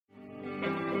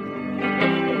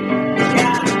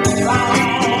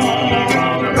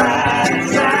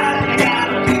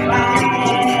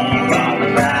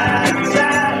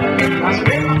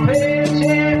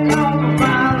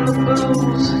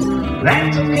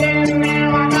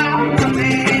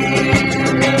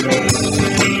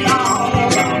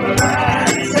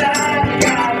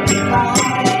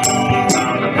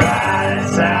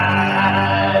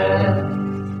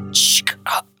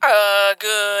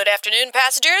Good afternoon,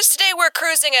 passengers. Today we're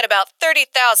cruising at about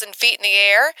 30,000 feet in the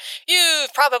air.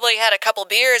 You've probably had a couple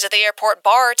beers at the airport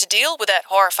bar to deal with that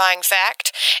horrifying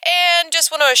fact. And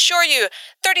just want to assure you,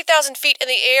 30,000 feet in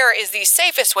the air is the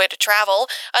safest way to travel.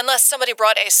 Unless somebody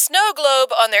brought a snow globe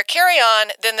on their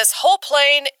carry-on, then this whole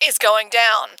plane is going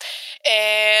down.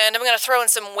 And I'm going to throw in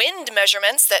some wind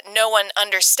measurements that no one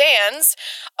understands.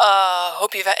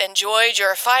 Hope you've enjoyed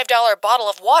your $5 bottle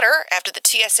of water after the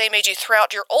TSA made you throw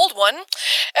out your old one.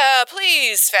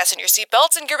 Please fasten your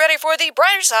seatbelts and get ready for the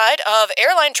brighter side of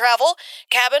airline travel.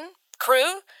 Cabin,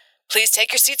 crew, please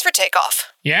take your seats for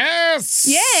takeoff. Yes!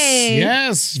 Yay!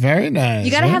 Yes, very nice.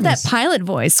 You gotta have that pilot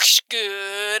voice.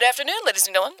 Good afternoon, ladies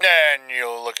and gentlemen. And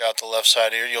you'll look out the left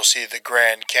side here, you'll see the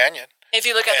Grand Canyon. If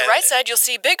you look at the right side, you'll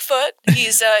see Bigfoot.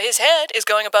 His head is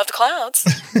going above the clouds.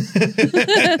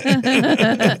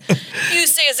 You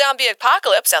see a zombie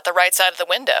apocalypse out the right side of the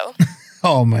window.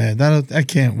 Oh man, I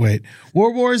can't wait.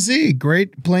 World War Z,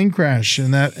 great plane crash in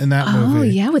that movie. Oh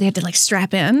yeah, where they had to like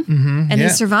strap in, and they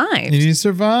survived. And he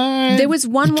survived. There was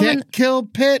one woman. Can't kill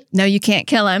Pitt. No, you can't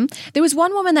kill him. There was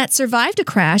one woman that survived a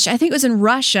crash. I think it was in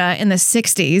Russia in the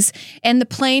 60s, and the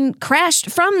plane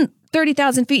crashed from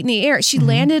 30,000 feet in the air. She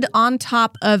landed on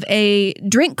top of a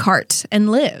drink cart and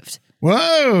lived.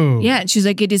 Whoa. Yeah, and she's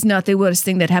like, it is not the worst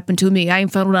thing that happened to me. I am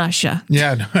from Russia.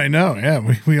 Yeah, I know.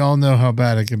 Yeah, we all know how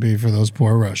bad it can be for those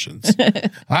poor Russians.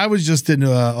 I was just in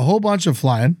a whole bunch of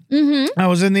flying. Mm-hmm. I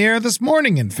was in the air this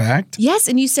morning, in fact. Yes,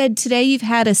 and you said today you've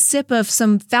had a sip of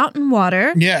some fountain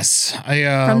water. Yes.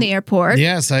 From the airport.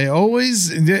 Yes, I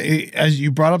always, as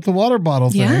you brought up the water bottle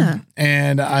thing. Yeah.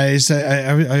 And I say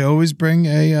I always bring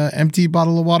a empty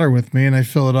bottle of water with me, and I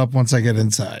fill it up once I get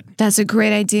inside. That's a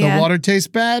great idea. The water tastes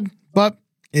bad, but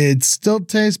it still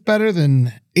tastes better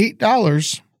than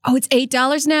 $8. Oh, it's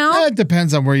 $8 now? It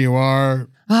depends on where you are.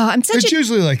 Oh, It's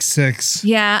usually like $6.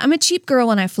 Yeah, I'm a cheap girl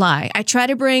when I fly. I try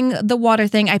to bring the water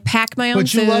thing. I pack my own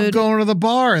food. But you love going to the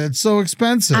bar. It's so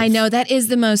expensive. I know. That is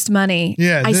the most money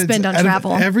I spend on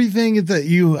travel. Everything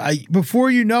that before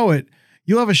you know it,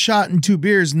 you'll have a shot and 2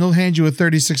 beers and they'll hand you a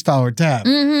 $36 tab.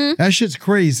 Mm-hmm. That shit's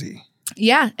crazy.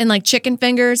 Yeah, and like chicken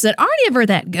fingers that aren't ever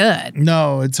that good.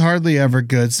 No, it's hardly ever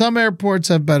good. Some airports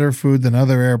have better food than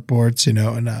other airports, and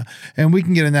we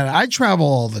can get in that. I travel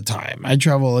all the time.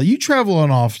 You travel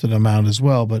an often amount as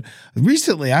well, but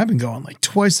recently I've been going like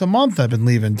twice a month. I've been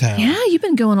leaving town. Yeah, you've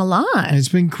been going a lot. It's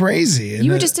been crazy.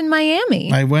 You were just in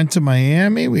Miami. I went to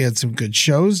Miami. We had some good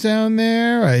shows down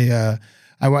there.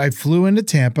 I flew into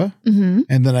Tampa, and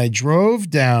then I drove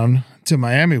down to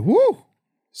Miami. Woo!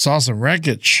 Saw some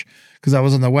wreckage. Because I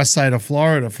was on the west side of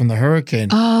Florida from the hurricane.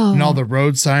 Oh. And all the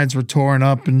road signs were torn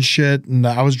up and shit. And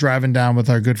I was driving down with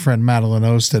our good friend Madeline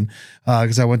Ostin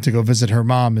because I went to go visit her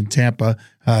mom in Tampa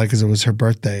because it was her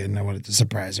birthday and I wanted to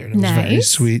surprise her. And it was a very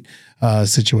sweet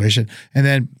situation. And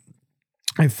then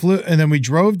I flew, and then we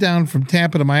drove down from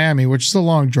Tampa to Miami, which is a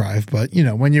long drive, but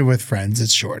when you're with friends,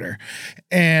 it's shorter.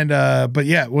 And, but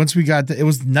yeah, once we got it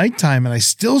was nighttime and I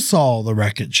still saw all the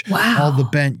wreckage. Wow. All the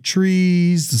bent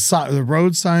trees, the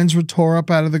road signs were tore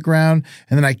up out of the ground.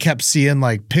 And then I kept seeing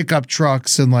like pickup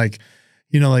trucks and the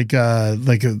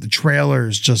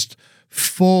trailers just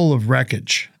full of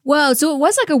wreckage. Whoa, so it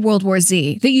was like a World War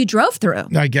Z that you drove through.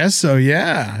 I guess so,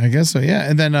 yeah.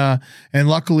 And then, and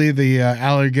luckily the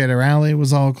Alligator Alley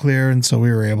was all clear, and so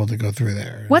we were able to go through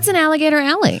there. What's an Alligator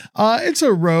Alley? It's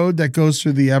a road that goes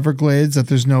through the Everglades that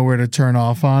there's nowhere to turn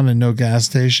off on and no gas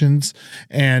stations.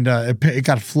 And it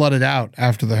got flooded out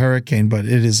after the hurricane, but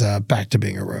it is back to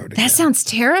being a road again. That sounds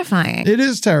terrifying. It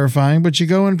is terrifying, but you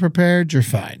go in preprepared, you're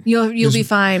fine. You'll be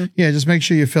fine. Yeah, just make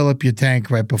sure you fill up your tank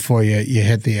right before you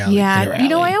hit the Alligator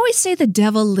Alley. I always say the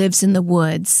devil lives in the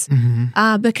woods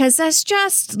because that's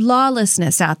just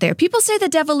lawlessness out there. People say the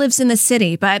devil lives in the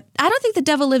city, but I don't think the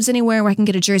devil lives anywhere where I can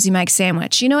get a Jersey Mike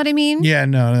sandwich. You know what I mean? Yeah,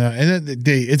 no. And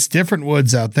it's different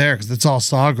woods out there because it's all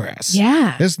sawgrass.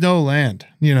 Yeah. There's no land.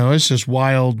 It's just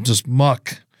wild, just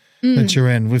muck that you're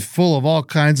in with full of all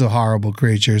kinds of horrible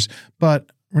creatures. But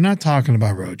we're not talking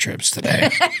about road trips today.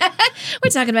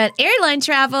 We're talking about airline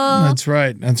travel. That's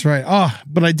right. Oh,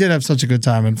 but I did have such a good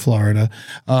time in Florida.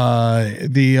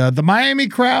 The Miami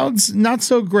crowds, not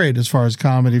so great as far as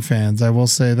comedy fans. I will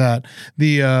say that.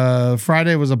 The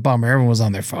Friday was a bummer. Everyone was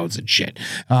on their phones and shit.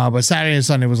 But Saturday and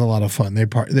Sunday was a lot of fun.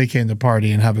 They came to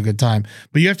party and have a good time.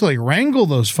 But you have to wrangle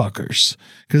those fuckers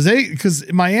because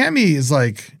Miami is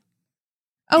like.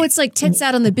 Oh, it's like tits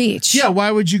out on the beach. Yeah, why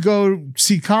would you go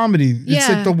see comedy? It's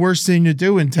like the worst thing to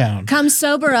do in town. Come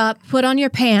sober up, put on your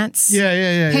pants.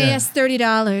 Yeah. Pay us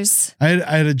 $30. I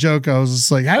had a joke. I was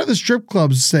just like, how do the strip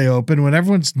clubs stay open when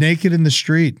everyone's naked in the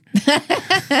street?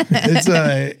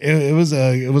 It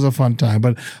was a fun time.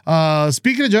 But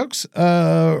speaking of jokes,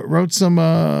 wrote some.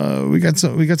 We got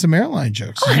some airline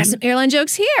jokes. Oh, I got some airline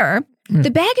jokes here.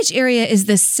 The baggage area is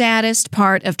the saddest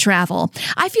part of travel.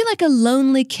 I feel like a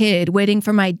lonely kid waiting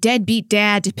for my deadbeat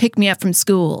dad to pick me up from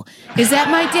school. Is that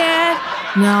my dad?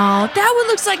 No. That one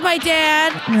looks like my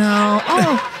dad. No.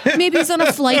 Oh, maybe he's on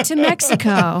a flight to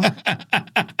Mexico.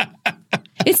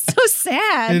 It's so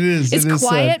sad. It is. It's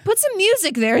quiet. Sad. Put some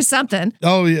music there or something.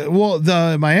 Oh yeah. Well,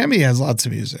 the Miami has lots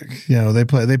of music. You know,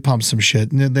 they pump some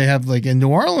shit, and they have like in New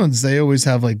Orleans, they always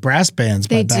have like brass bands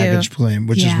by baggage claim,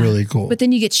 which is really cool. But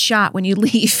then you get shot when you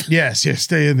leave. Yes,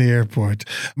 stay in the airport.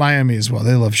 Miami as well.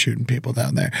 They love shooting people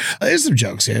down there. There's some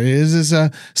jokes here. This is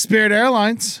Spirit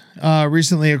Airlines,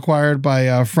 recently acquired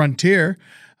by Frontier.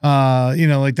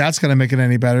 Like that's gonna make it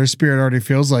any better. Spirit already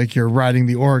feels like you're riding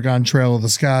the Oregon Trail of the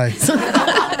sky.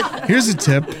 Here's a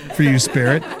tip for you,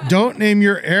 Spirit. Don't name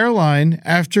your airline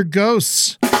after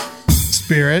ghosts.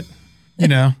 Spirit,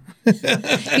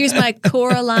 Here's my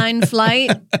Coraline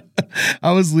flight.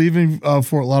 I was leaving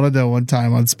Fort Lauderdale one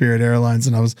time on Spirit Airlines,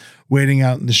 and I was waiting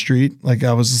out in the street. Like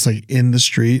I was just like in the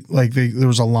street. Like there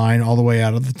was a line all the way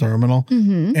out of the terminal.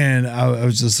 Mm-hmm. And I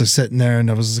was just like sitting there, and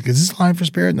I was like, is this a line for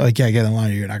Spirit? And they're like, yeah, get in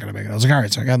line or you're not going to make it. I was like, all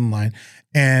right. So I got in line.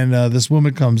 And this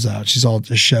woman comes out. She's all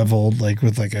disheveled, like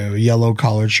with like a yellow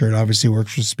collared shirt. Obviously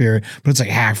works for Spirit, but it's like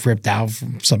half ripped out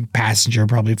from some passenger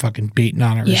probably fucking beating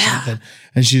on her or something.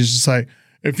 And she's just like,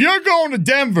 if you're going to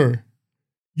Denver,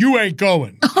 you ain't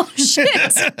going. Oh, shit.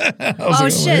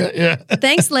 Shit. Yeah.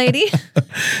 Thanks, lady.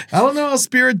 I don't know how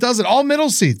Spirit does it. All middle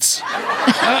seats.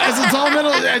 It's all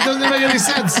middle. It doesn't make any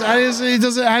sense.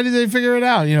 How did they figure it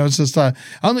out? It's just, I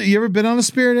don't know. You ever been on a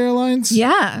Spirit Airlines?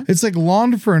 Yeah. It's like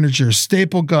lawn furniture,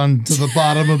 staple gun to the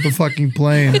bottom of the fucking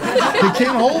plane. They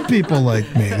can't hold people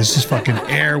like me. There's just fucking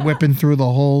air whipping through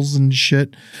the holes and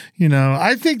shit.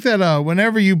 I think that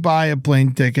whenever you buy a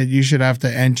plane ticket, you should have to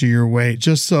enter your weight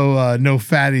just so no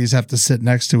fatties have to sit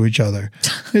next to each other.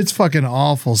 It's fucking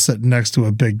awful sitting next to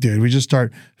a big dude. We just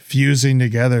start fusing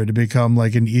together to become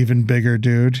like an even bigger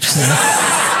dude. Stealing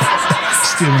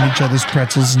each other's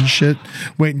pretzels and shit.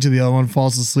 Wait until the other one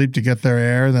falls asleep to get their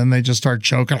air. Then they just start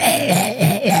choking.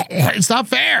 It's not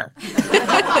fair.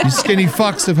 You skinny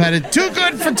fucks have had it too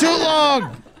good for too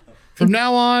long. From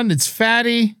now on, it's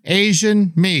fatty,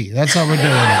 Asian, me. That's how we're doing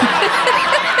it.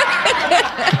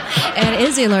 And it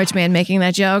is a large man making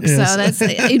that joke, yes. So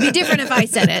it'd be different if I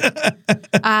said it.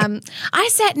 I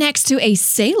sat next to a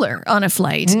sailor on a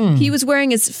flight. He was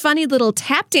wearing his funny little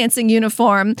tap dancing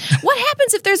uniform. What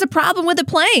happens if there's a problem with the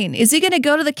plane? Is he going to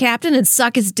go to the captain and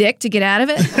suck his dick to get out of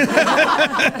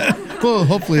it? Well,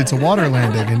 hopefully it's a water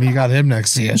landing and you got him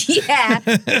next to you.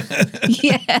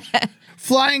 Yeah.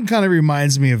 Flying kind of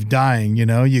reminds me of dying,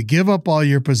 You give up all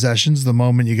your possessions the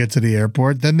moment you get to the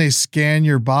airport. Then they scan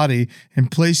your body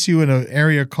and place you in an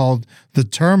area called the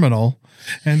terminal.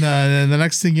 And the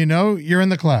next thing you know, you're in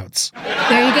the clouds.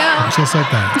 There you go. Just like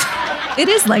that. It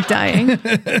is like dying.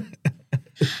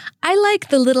 I like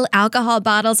the little alcohol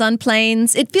bottles on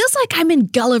planes. It feels like I'm in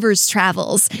Gulliver's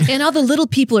Travels and all the little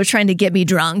people are trying to get me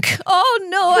drunk. Oh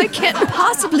no, I can't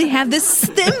possibly have this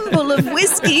thimble of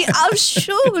whiskey. I'll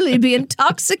surely be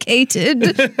intoxicated.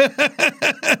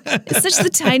 It's such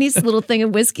the tiniest little thing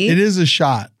of whiskey. It is a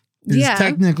shot. It's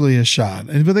technically a shot.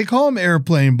 But they call them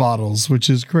airplane bottles,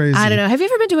 which is crazy. I don't know. Have you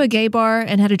ever been to a gay bar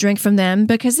and had a drink from them?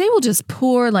 Because they will just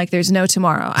pour like there's no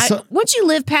tomorrow. Once you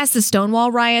live past the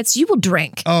Stonewall riots, you will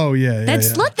drink. Oh, yeah.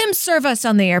 Let them serve us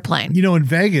on the airplane. In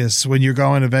Vegas, when you're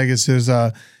going to Vegas, there's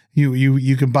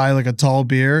you can buy like a tall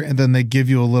beer and then they give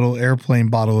you a little airplane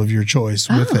bottle of your choice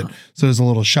with it. So there's a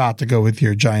little shot to go with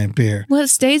your giant beer. Well, it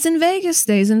stays in Vegas.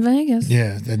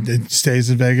 Yeah, it stays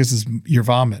in Vegas is your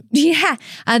vomit. Yeah.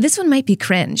 This one might be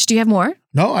cringe. Do you have more?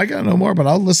 No, I got no more, but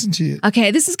I'll listen to you.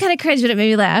 Okay, this is kind of cringe, but it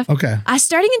made me laugh. Okay.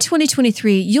 Starting in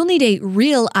 2023, you'll need a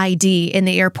real ID in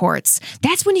the airports.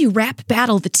 That's when you rap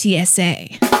battle the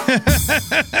TSA.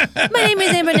 My name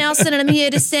is Amber Nelson, and I'm here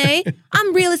to stay.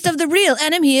 I'm realest of the real,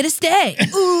 and I'm here to stay.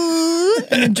 Ooh.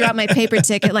 And then drop my paper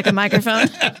ticket like a microphone.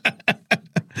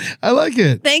 I like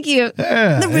it. Thank you.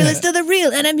 Yeah, the realest of the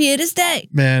real, and I'm here to stay.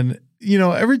 Man.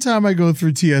 Every time I go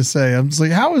through TSA, I'm just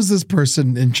like, how is this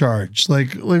person in charge?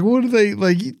 Like, what do they,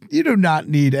 like, you do not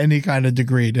need any kind of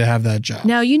degree to have that job.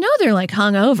 Now, they're like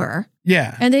hungover.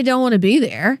 Yeah. And they don't want to be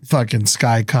there. Fucking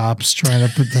sky cops trying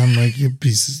to put them like you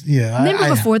pieces. Yeah. Remember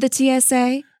before the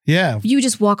TSA? Yeah. You would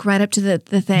just walk right up to the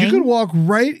thing. You could walk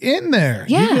right in there.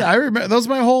 Yeah. I remember that was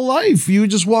my whole life. You would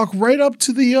just walk right up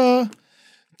to the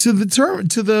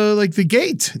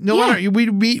gate. No matter,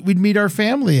 we'd meet our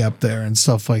family up there and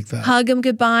stuff like that. Hug them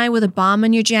goodbye with a bomb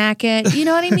in your jacket. You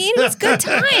know what I mean? It was good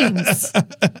times.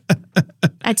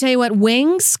 I tell you what,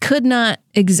 Wings could not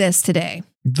exist today.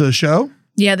 The show?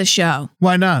 Yeah, the show.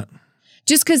 Why not?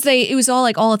 Just because it was all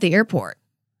at the airport.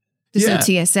 There's no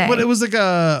TSA. But it was like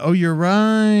you're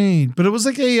right. But it was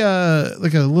like a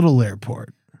little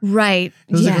airport. Right.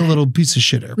 It was like a little piece of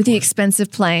shit airport. With the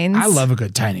expensive planes. I love a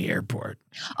good tiny airport.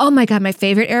 Oh my God, my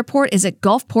favorite airport is at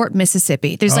Gulfport,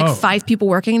 Mississippi. There's 5 people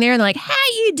working there and they're like, how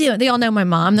you doing? They all know my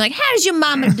mom. They're like, how's your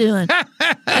mama doing?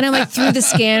 And I'm like through the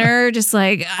scanner, just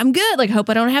like, I'm good. Like, hope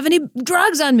I don't have any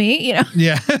drugs on me, you know?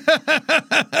 Yeah.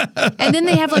 And then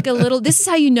they have like a little, this is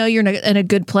how you know you're in a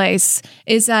good place,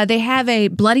 is they have a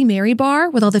Bloody Mary bar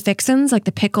with all the fixins, like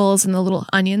the pickles and the little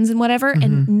onions and whatever,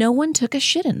 and no one took a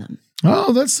shit in them.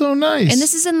 Oh, that's so nice. And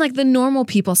this is in like the normal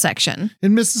people section.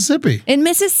 In Mississippi.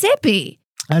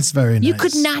 That's very nice. You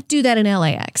could not do that in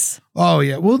LAX. Oh,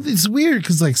 yeah. Well, it's weird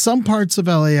because like some parts of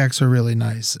LAX are really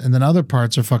nice and then other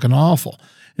parts are fucking awful.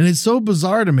 And it's so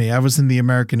bizarre to me. I was in the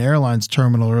American Airlines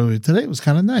terminal earlier today. It was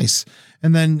kind of nice.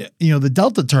 And then, the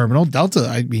Delta terminal,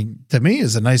 I mean, to me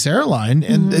is a nice airline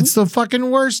and it's the fucking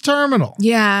worst terminal.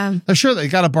 Yeah. Sure, they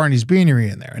got a Barney's Beanery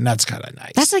in there and that's kind of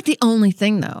nice. That's like the only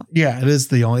thing though. Yeah, it is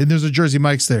the only. And there's a Jersey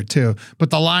Mike's there too. But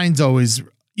the line's always,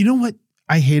 you know what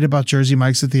I hate about Jersey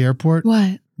Mike's at the airport?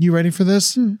 What? You ready for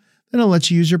this? They don't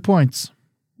let you use your points.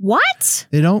 What?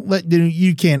 They don't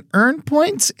you can't earn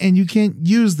points and you can't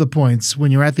use the points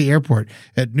when you're at the airport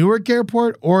at Newark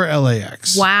Airport or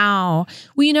LAX. Wow.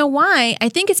 Well, you know why? I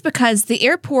think it's because the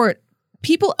airport,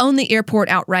 people own the airport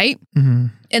outright. Mm-hmm.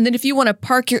 And then if you want to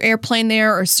park your airplane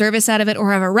there or service out of it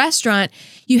or have a restaurant,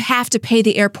 you have to pay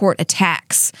the airport a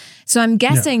tax. So I'm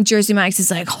guessing Jersey Mike's is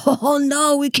like, oh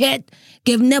no, we can't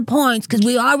give them their points because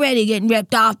we're already getting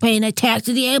ripped off paying a tax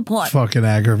to the airport. Fucking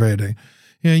aggravating.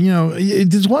 Yeah,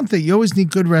 there's one thing. You always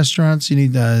need good restaurants. You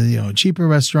need, cheaper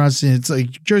restaurants. And it's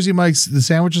like Jersey Mike's, the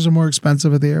sandwiches are more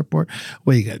expensive at the airport.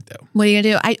 What are you going to do? What are you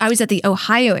going to do? I was at the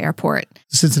Ohio airport.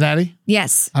 Cincinnati?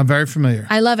 Yes. I'm very familiar.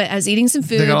 I love it. I was eating some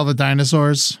food. They got all the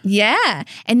dinosaurs? Yeah.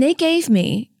 And they gave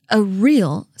me a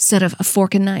real set of a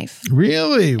fork and knife.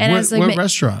 Really? And what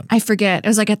restaurant? I forget. I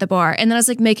was like at the bar. And then I was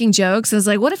like making jokes. I was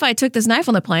like, what if I took this knife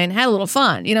on the plane and had a little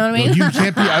fun? You know what I mean? Well, you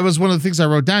can't be. I was one of the things I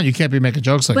wrote down. You can't be making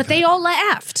jokes like that. But they all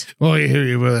laughed. Well,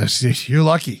 you're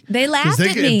lucky. They laughed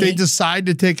at me. If they decide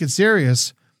to take it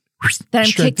serious, that I'm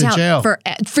straight kicked to out jail.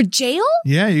 For jail?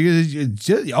 Yeah.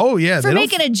 Oh, yeah. For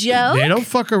making a joke? They don't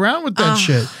fuck around with that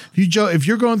shit. If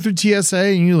you're going through TSA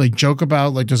and you like joke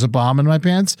about like there's a bomb in my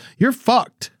pants, you're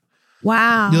fucked.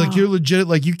 Wow. You're legit.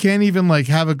 Like you can't even like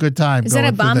have a good time. Is that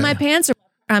a bomb in my pants or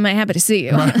am I happy to see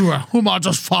you? Who am I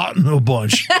just farting a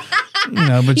bunch?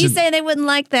 But he's saying they wouldn't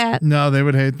like that. No, they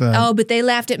would hate that. Oh, but they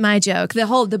laughed at my joke.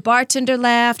 The bartender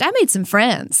laughed. I made some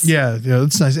friends. Yeah,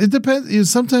 it's nice. It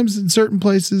depends. Sometimes in certain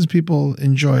places people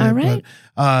enjoy it. Right.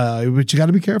 But you got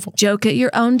to be careful. Joke at your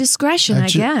own discretion, I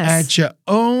guess. At your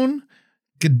own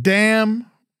goddamn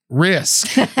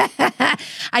risk.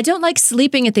 I don't like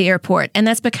sleeping at the airport, and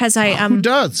that's because Who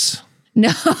does?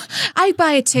 No, I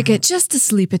buy a ticket just to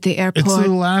sleep at the airport. It's the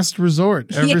last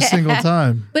resort every single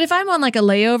time. But if I'm on like a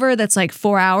layover that's like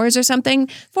 4 hours or something,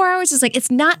 4 hours is like,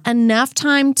 it's not enough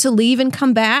time to leave and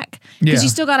come back because you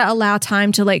still got to allow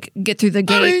time to like get through the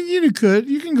gate. I mean,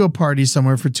 you can go party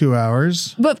somewhere for 2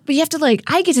 hours. But you have to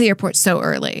I get to the airport so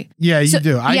early. Yeah, you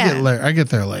do. I get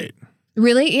there late.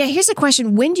 Really? Yeah. Here's the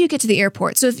question. When do you get to the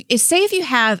airport? So if you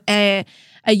have a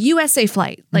USA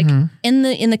flight, like in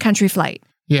the country flight.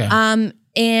 Yeah.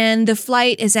 And the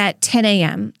flight is at 10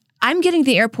 a.m. I'm getting to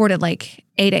the airport at like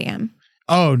 8 a.m.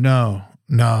 Oh, no.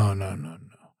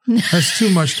 That's too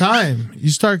much time. You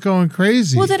start going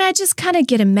crazy. Well, then I just kind of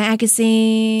get a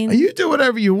magazine. You do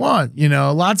whatever you want.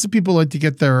 Lots of people like to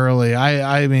get there early.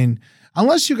 I mean,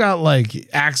 unless you got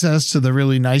like access to the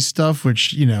really nice stuff,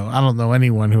 which, I don't know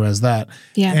anyone who has that.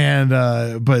 Yeah.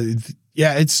 And, but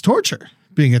yeah, it's torture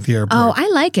being at the airport. Oh, I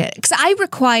like it. Because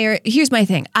here's my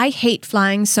thing. I hate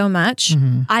flying so much.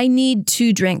 Mm-hmm. I need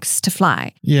 2 drinks to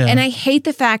fly. Yeah. And I hate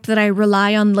the fact that I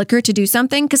rely on liquor to do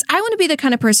something because I want to be the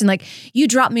kind of person like you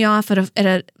drop me off at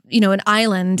an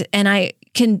island and I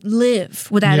can live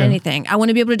without anything. I want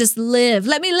to be able to just live.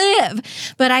 Let me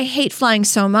live. But I hate flying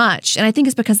so much. And I think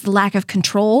it's because of the lack of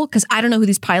control because I don't know who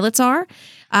these pilots are.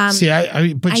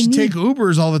 See, but you take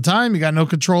Ubers all the time. You got no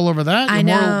control over that.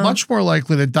 You're much more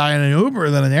likely to die in an Uber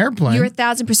than an airplane. You're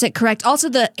 1,000% correct. Also,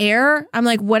 the air, I'm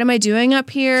like, what am I doing up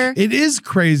here? It is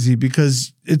crazy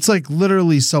because it's like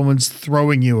literally someone's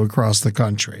throwing you across the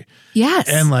country. Yes.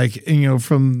 And like,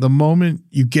 from the moment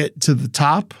you get to the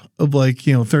top of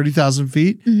 30,000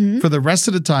 feet, for the rest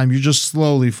of the time, you're just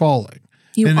slowly falling.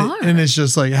 And it's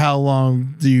just like, how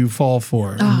long do you fall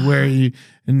for?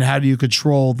 And how do you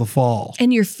control the fall?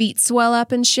 And your feet swell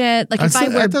up and shit. Like if I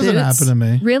wear boots. That doesn't happen to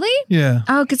me. Really? Yeah.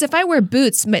 Oh, because if I wear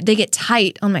boots, they get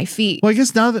tight on my feet. Well, I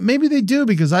guess now that maybe they do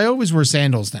because I always wear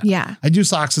sandals now. Yeah. I do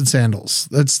socks and sandals.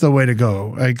 That's the way to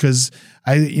go. Because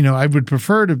I would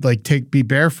prefer to be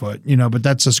barefoot, but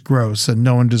that's just gross and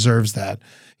no one deserves that.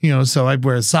 So I'd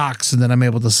wear socks and then I'm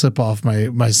able to slip off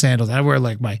my sandals. I wear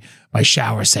my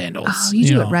shower sandals. Oh, you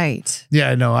do it right.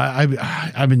 Yeah, no,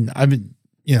 I've been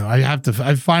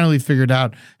I've finally figured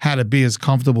out how to be as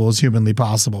comfortable as humanly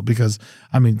possible because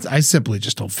I simply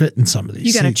just don't fit in some of these.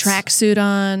 You got seats. a tracksuit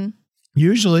on.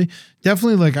 Usually,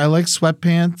 definitely I like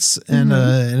sweatpants and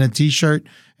a t-shirt.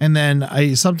 And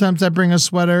then sometimes I bring a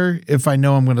sweater if I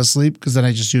know I'm going to sleep because then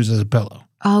I just use it as a pillow.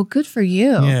 Oh, good for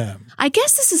you. Yeah. I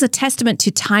guess this is a testament to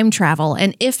time travel.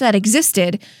 And if that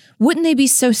existed, wouldn't they be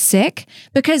so sick?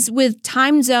 Because with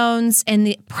time zones and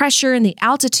the pressure and the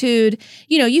altitude,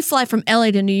 you fly from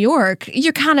LA to New York,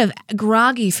 you're kind of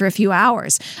groggy for a few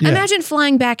hours. Yeah. Imagine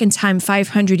flying back in time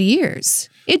 500 years.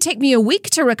 It'd take me a week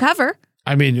to recover.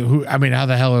 How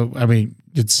the hell,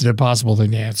 it's an impossible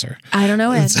thing to answer. I don't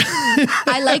know, Ed.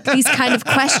 I like these kind of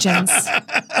questions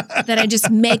that I just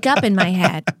make up in my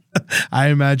head. I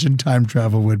imagine time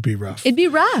travel would be rough. It'd be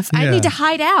rough. Yeah. I need to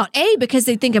hide out. A, because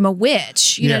they think I'm a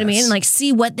witch. You know what I mean? And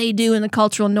see what they do in the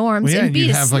cultural norms. Well, yeah, and B, you'd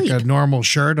to have sleep. a normal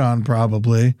shirt on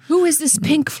probably. Who is this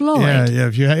Pink Floyd?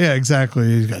 Yeah,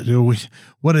 exactly.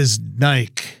 What is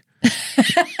Nike?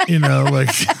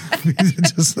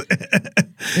 Just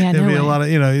it'd be a lot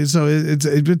of so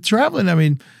it's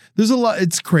traveling. There's a lot.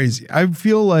 It's crazy. I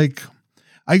feel like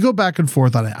I go back and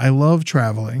forth on it. I love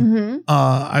traveling. Mm-hmm.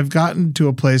 I've gotten to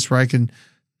a place where I can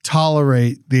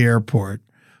tolerate the airport,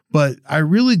 but I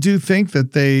really do think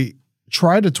that they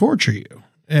try to torture you.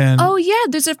 And oh yeah,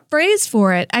 there's a phrase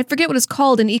for it. I forget what it's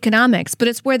called in economics, but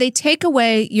it's where they take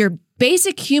away your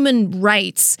basic human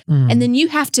rights, and then you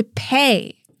have to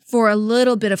pay for a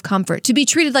little bit of comfort, to be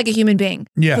treated like a human being.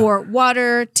 Yeah. For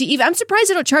water, to eat. I'm surprised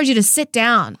they don't charge you to sit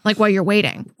down while you're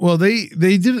waiting. Well,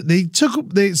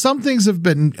 some things have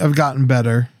gotten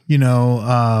better.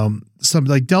 Some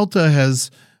Delta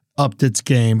has upped its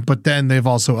game, but then they've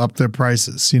also upped their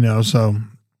prices. So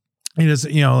it is.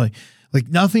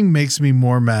 Nothing makes me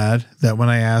more mad than when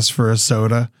I ask for a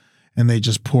soda and they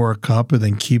just pour a cup and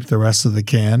then keep the rest of the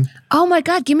can. Oh my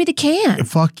God, give me the can.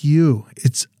 Fuck you.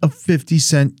 It's a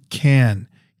 50-cent can.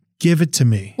 Give it to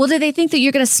me. Well, do they think that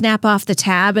you're going to snap off the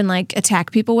tab and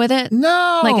attack people with it?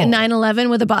 No. Like a 9/11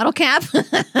 with a bottle cap?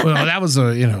 Well, that was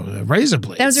a razor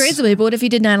blade. That was a razor blade, but what if you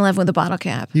did 9/11 with a bottle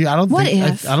cap? Yeah, I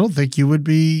don't think you would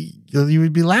be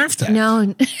laughed at.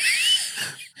 No.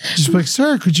 Just like,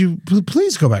 sir, could you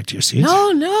please go back to your seat?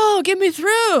 No, get me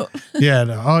through. Yeah,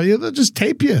 no. Oh, yeah, they'll just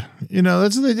tape you.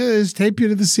 That's what they do. They just tape you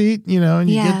to the seat, and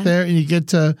you get there and you get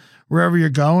to wherever you're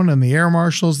going and the air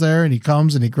marshal's there and he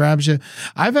comes and he grabs you.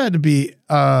 I've had to be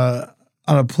on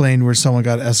a plane where someone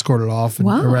got escorted off and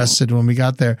arrested when we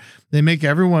got there. They make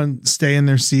everyone stay in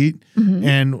their seat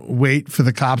and wait for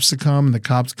the cops to come, and the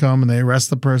cops come and they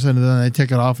arrest the person and then they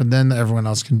take it off and then everyone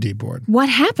else can deboard. What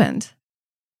happened?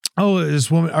 Oh, this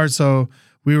woman.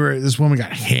 This woman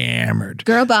got hammered.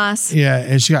 Girl boss. Yeah,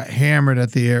 and she got hammered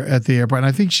at the airport. And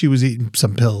I think she was eating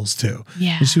some pills too.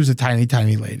 Yeah, and she was a tiny,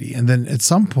 tiny lady. And then at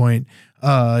some point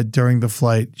during the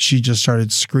flight, she just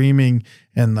started screaming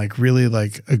and really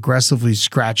aggressively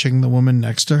scratching the woman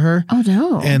next to her. Oh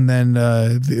no! And then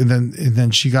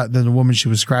the woman she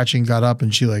was scratching got up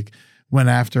and she went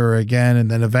after her again. And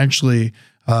then eventually.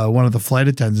 One of the flight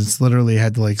attendants literally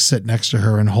had to sit next to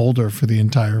her and hold her for the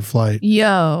entire flight.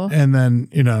 Yo. And then,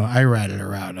 I ratted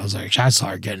her out. I was like, I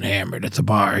saw her getting hammered at the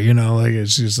bar,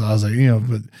 it's just, I was like,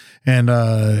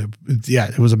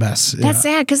 it was a mess. That's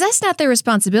sad because that's not their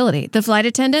responsibility. The flight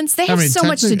attendants, they have so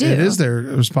much to do. It is their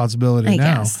responsibility I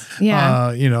now. Guess.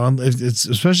 Yeah. It's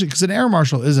especially because an air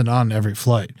marshal isn't on every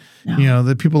flight. No.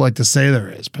 The people like to say there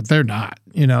is, but they're not.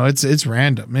 It's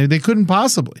random. Maybe they couldn't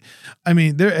possibly. Are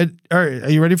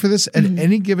you ready for this? At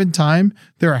any given time,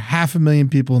 there are 500,000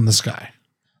 people in the sky.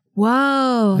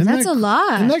 Whoa, that's a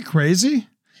lot. Isn't that crazy?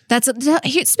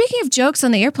 Speaking of jokes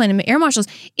on the airplane and air marshals,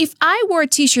 if I wore a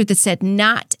T-shirt that said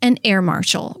 "not an air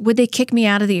marshal," would they kick me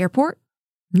out of the airport?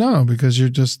 No, because you're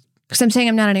just Because I'm saying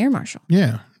I'm not an air marshal.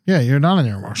 Yeah. Yeah, you're not an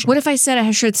air marshal. What if I said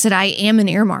I am an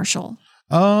air marshal?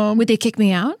 Would they kick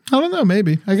me out? I don't know,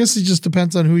 maybe. I guess it just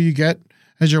depends on who you get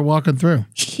as you're walking through.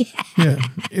 Yeah.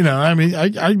 I mean,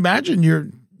 I imagine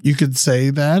you could say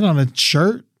that on a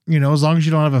shirt, as long as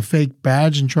you don't have a fake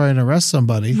badge and try and arrest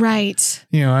somebody. Right.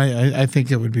 I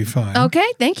think it would be fine.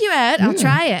 Okay. Thank you, Ed. I'll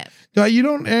try it. You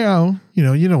don't,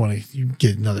 you don't want to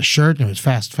get another shirt. It's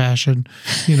fast fashion,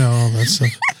 all that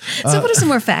stuff. So what are some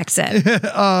more facts, Ed?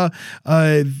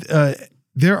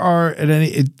 There are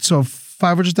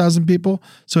 500,000 people.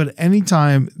 So at any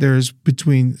time, there's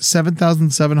between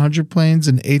 7,700 planes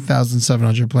and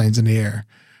 8,700 planes in the air,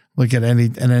 like at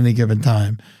any given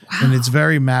time. Wow. And it's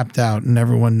very mapped out, and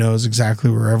everyone knows exactly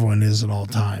where everyone is at all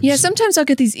times. Yeah, sometimes I'll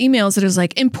get these emails that is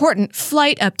like, important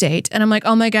flight update. And I'm like,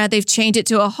 oh my God, they've changed it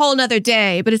to a whole nother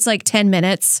day, but it's like 10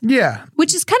 minutes. Yeah.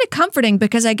 Which is kind of comforting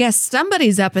because I guess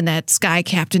somebody's up in that Sky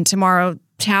Captain Tomorrow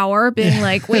tower being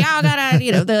like, we all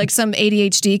gotta, they're like some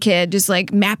ADHD kid just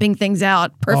like mapping things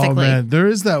out perfectly. Oh man, there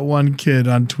is that one kid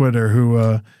on Twitter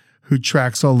who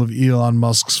tracks all of Elon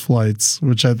Musk's flights,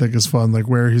 which I think is fun, like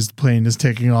where his plane is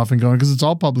taking off and going, because it's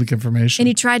all public information. And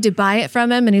he tried to buy it from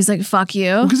him, and he's like, fuck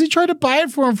you. Because he tried to buy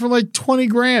it for him for like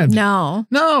 $20,000.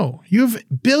 No, you have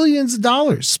billions of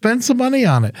dollars. Spend some money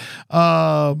on it.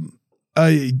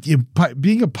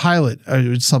 Being a pilot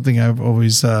is something I've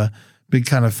always been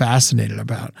kind of fascinated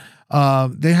about.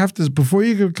 They have to, before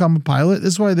you can become a pilot,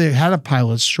 this is why they had a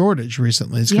pilot shortage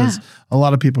recently. It's because a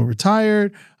lot of people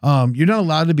retired. You're not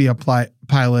allowed to be a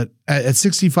pilot. At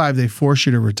 65, they force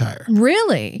you to retire.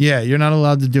 Really? Yeah, you're not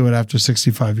allowed to do it after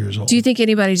 65 years old. Do you think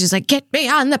anybody's just like, get me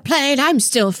on the plane, I'm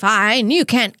still fine, you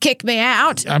can't kick me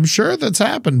out? I'm sure that's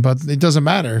happened, but it doesn't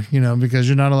matter, because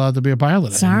you're not allowed to be a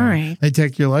pilot Sorry. anymore. They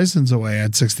take your license away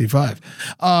at 65.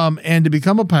 And to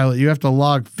become a pilot, you have to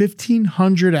log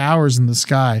 1,500 hours in the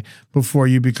sky before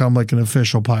you become like an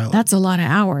official pilot. That's a lot of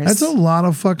hours. That's a lot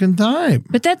of fucking time.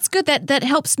 But that's good. That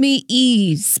helps me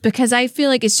ease, because I feel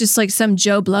like it's just like some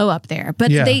Joe Blow up there.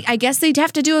 But I guess they'd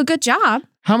have to do a good job.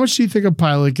 How much do you think a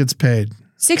pilot gets paid?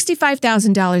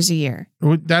 $65,000 a year.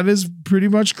 That is pretty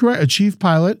much correct. A chief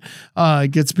pilot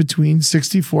gets between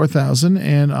 $64,000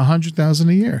 and $100,000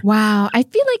 a year. Wow. I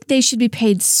feel like they should be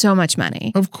paid so much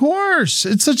money. Of course.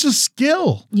 It's such a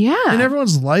skill. Yeah. And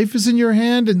everyone's life is in your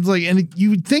hand. And you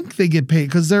would think they get paid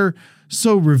because they're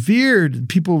so revered.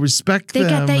 People respect them. They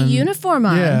got that uniform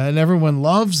on. Yeah, and everyone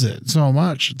loves it so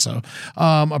much. And so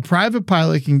a private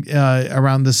pilot can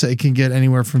around this can get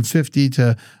anywhere from 50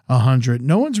 to 100.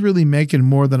 No one's really making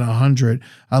more than 100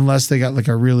 unless they got like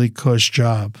a really cush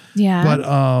job. Yeah.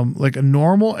 But like a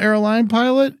normal airline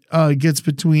pilot gets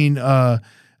between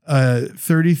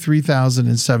 $33,000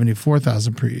 and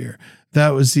 $74,000 per year.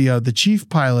 That was the chief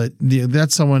pilot.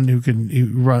 That's someone who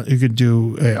can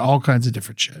do all kinds of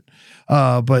different shit.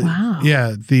 But wow.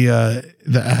 Yeah, the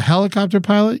helicopter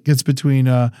pilot gets between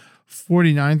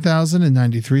 $49,000 and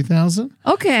 $93,000.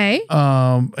 Okay.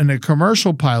 And a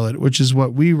commercial pilot, which is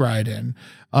what we ride in,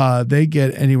 they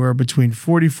get anywhere between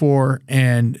 $44,000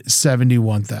 and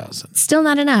 $71,000. Still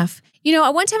not enough.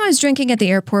 One time I was drinking at the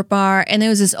airport bar, and there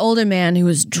was this older man who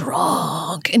was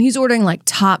drunk, and he's ordering like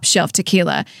top shelf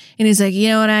tequila. And he's like, you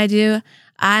know what I do?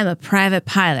 I'm a private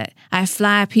pilot. I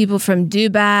fly people from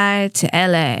Dubai to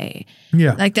LA.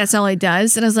 Yeah. Like that's all he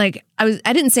does. And I was like,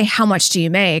 I didn't say how much do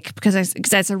you make because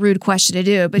that's a rude question to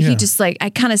do. But he just like, I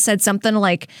kind of said something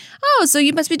like, oh, so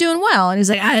you must be doing well. And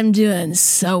he's like, I'm doing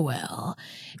so well.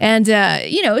 And,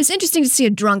 it's interesting to see a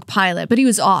drunk pilot, but he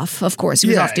was off, of course. He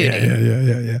was off duty.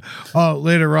 Yeah.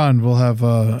 Later on, we'll have,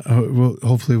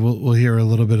 hopefully we'll hear a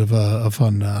little bit of a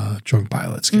fun drunk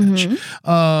pilot sketch.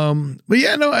 Mm-hmm. But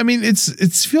yeah, no, I mean, it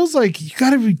feels like you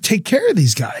got to take care of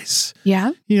these guys.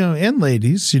 Yeah. And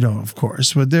ladies, of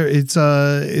course, but it's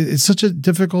such a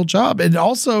difficult job. And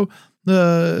also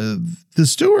the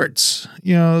stewards,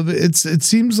 it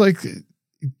seems like it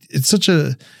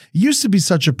used to be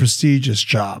such a prestigious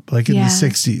job, like in the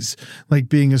 60s, like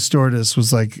being a stewardess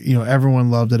was like,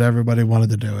 everyone loved it. Everybody wanted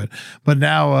to do it. But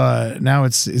now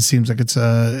it seems like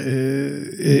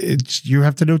you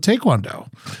have to know Taekwondo,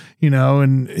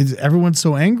 and everyone's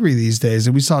so angry these days.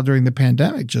 And we saw during the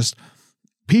pandemic, just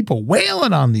people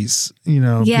wailing on these,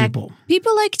 people.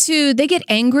 People they get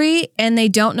angry and they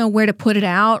don't know where to put it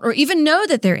out or even know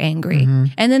that they're angry. Mm-hmm.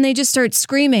 And then they just start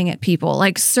screaming at people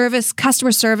like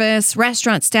customer service,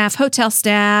 restaurant staff, hotel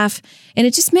staff. And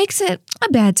it just makes it a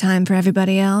bad time for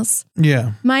everybody else.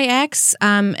 Yeah. My ex,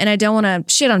 and I don't want to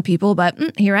shit on people, but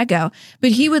here I go.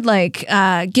 But he would get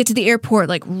to the airport,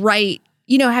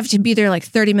 have to be there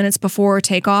 30 minutes before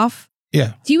takeoff.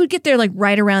 Yeah. He would get there like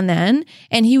right around then,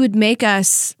 and he would make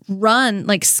us run,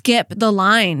 like skip the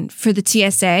line for the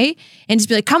TSA and just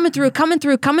be like, coming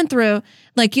through.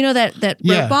 Like, you know, that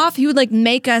rope off, he would like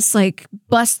make us like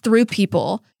bust through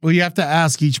people. Well, you have to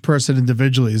ask each person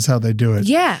individually is how they do it.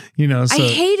 Yeah. You know, so. I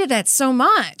hated that so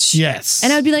much. Yes.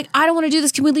 And I would be like, I don't want to do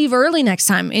this. Can we leave early next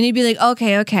time? And he'd be like,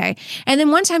 okay. And then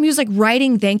one time he was like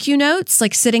writing thank you notes,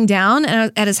 like sitting down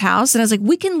at his house. And I was like,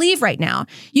 we can leave right now.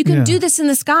 You can do this in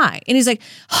the sky. And he's like,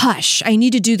 hush, I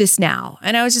need to do this now.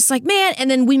 And I was just like, man. And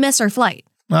then we miss our flight.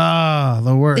 Ah,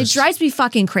 the worst. It drives me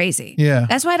fucking crazy. Yeah.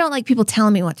 That's why I don't like people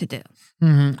telling me what to do.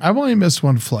 Mm-hmm. I've only missed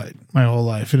one flight my whole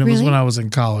life, and it was when I was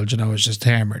in college, and I was just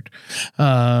hammered.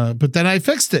 But then I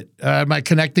fixed it. My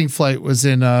connecting flight was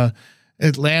in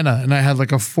Atlanta, and I had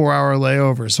like a 4-hour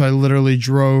layover. So I literally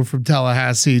drove from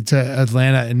Tallahassee to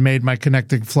Atlanta and made my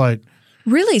connecting flight.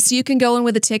 Really? So you can go in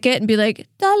with a ticket and be like,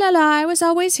 la la la, I was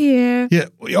always here. Yeah.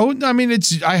 Oh, I mean,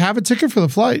 I have a ticket for the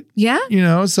flight. Yeah. You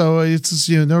know, so it's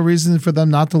no reason for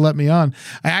them not to let me on.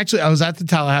 I was at the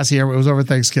Tallahassee airport. It was over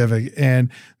Thanksgiving,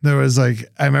 and there was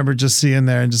like, I remember just seeing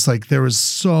there and just like there was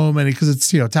so many, because it's,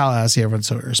 Tallahassee, everyone's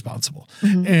so irresponsible,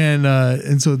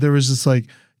 and so there was just like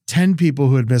 10 people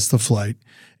who had missed the flight,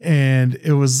 and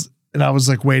I was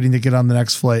like waiting to get on the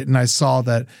next flight, and I saw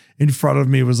that in front of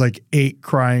me was like 8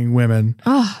 crying women.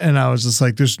 Oh. And I was just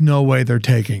like, there's no way they're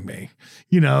taking me.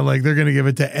 Like they're going to give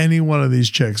it to any one of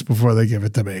these chicks before they give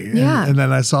it to me. Yeah. And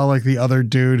then I saw like the other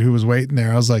dude who was waiting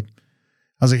there. I was like,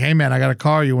 hey man, I got a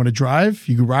car. You want to drive?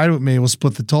 You can ride with me. We'll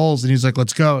split the tolls. And he's like,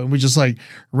 let's go. And we just like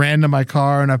ran to my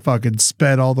car, and I fucking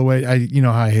sped all the way. You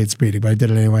know how I hate speeding, but I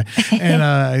did it anyway. And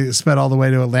I sped all the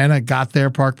way to Atlanta, got there,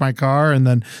 parked my car. And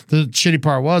then the shitty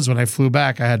part was when I flew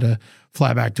back, I had to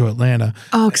fly back to Atlanta.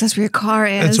 Oh, because that's where your car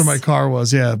is. That's where my car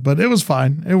was. Yeah. But it was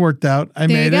fine. It worked out. I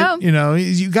made it.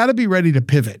 You got to be ready to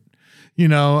pivot.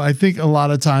 I think a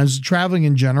lot of times traveling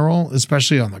in general,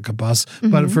 especially on like a bus,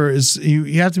 but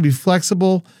you have to be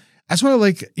flexible. That's why I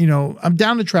like, I'm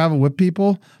down to travel with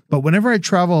people, but whenever I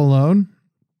travel alone,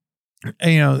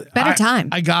 better time.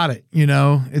 I got it.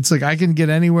 It's like I can get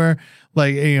anywhere.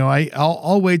 Like,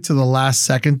 I'll wait to the last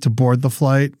second to board the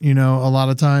flight, a lot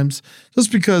of times,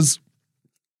 just because,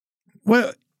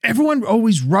 well, everyone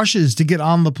always rushes to get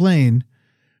on the plane.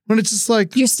 When it's just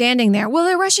like... You're standing there. Well,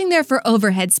 they're rushing there for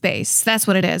overhead space. That's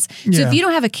what it is. So if you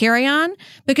don't have a carry-on,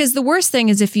 because the worst thing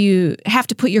is if you have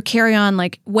to put your carry-on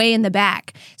like way in the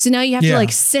back. So now you have to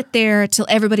like sit there till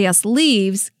everybody else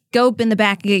leaves, go up in the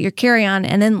back and get your carry-on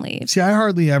and then leave. See, I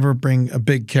hardly ever bring a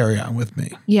big carry-on with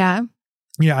me. Yeah.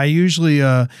 Yeah, I usually...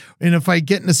 and if I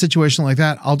get in a situation like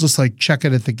that, I'll just like check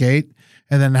it at the gate.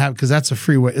 And then because that's a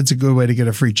free way. It's a good way to get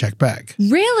a free check bag.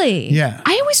 Really? Yeah.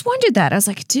 I always wondered that. I was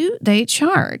like, do they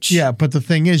charge? Yeah. But the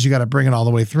thing is, you got to bring it all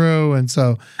the way through. And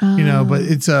so, but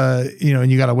it's, and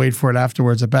you got to wait for it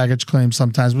afterwards, a baggage claim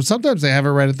sometimes. But sometimes they have it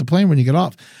right at the plane when you get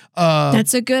off.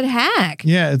 That's a good hack.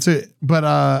 Yeah. But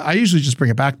I usually just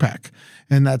bring a backpack.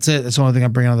 And that's it. That's the only thing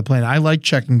I'm bringing on the plane. I like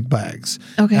checking bags.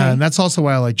 Okay. And that's also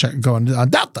why I like going on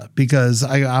Delta, because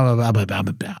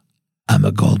I'm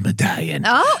a gold medallion.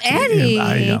 Oh, Eddie.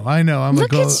 I know.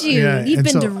 Look at you. Yeah. You've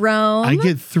been to Rome. I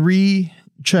get 3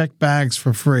 check bags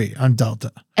for free on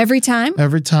Delta. Every time?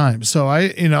 Every time. So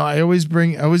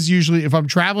if I'm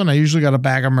traveling, I usually got a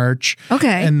bag of merch.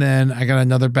 Okay. And then I got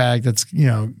another bag that's,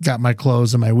 got my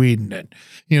clothes and my weed in it.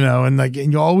 And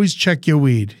you always check your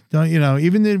weed. Don't,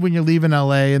 even when you're leaving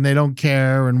LA and they don't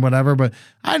care and whatever, but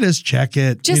I just check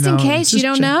it. Just in case you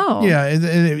don't know. Yeah.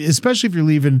 And especially if you're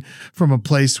leaving from a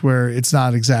place where it's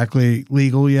not exactly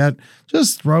legal yet,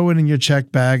 just throw it in your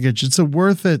check baggage. It's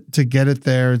worth it to get it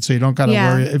there. And so you don't got to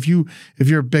worry. If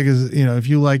you're big as, if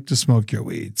you like to smoke your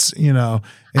weeds,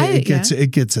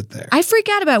 it gets it there. I freak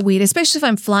out about weed, especially if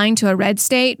I'm flying to a red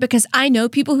state, because I know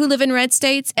people who live in red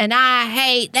states and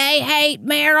they hate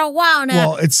marijuana.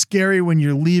 Well, it's scary when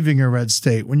you're leaving a red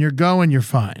state. When you're going, you're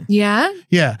fine. Yeah?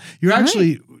 Yeah. You're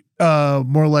actually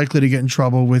more likely to get in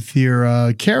trouble with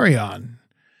your carry-on.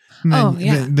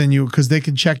 Than you, because they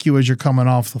can check you as you're coming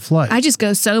off the flight. I just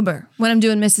go sober when I'm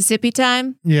doing Mississippi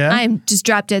time. Yeah, I'm just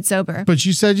drop dead sober. But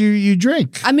you said you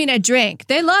drink. I mean, I drink.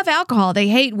 They love alcohol. They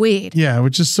hate weed. Yeah,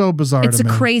 which is so bizarre. It's a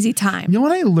crazy time. You know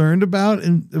what I learned about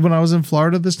when I was in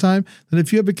Florida this time? That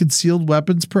if you have a concealed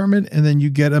weapons permit and then you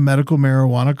get a medical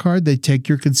marijuana card, they take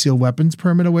your concealed weapons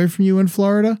permit away from you in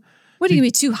Florida. What, are you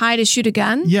going to be too high to shoot a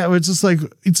gun? Yeah, it's like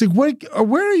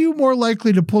where are you more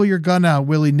likely to pull your gun out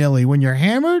willy-nilly, when you're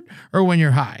hammered or when you're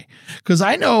high? Because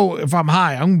I know if I'm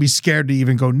high, I'm going to be scared to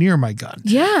even go near my gun.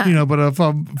 Yeah. But if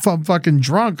I'm fucking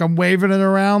drunk, I'm waving it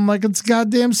around like it's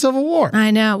goddamn Civil War.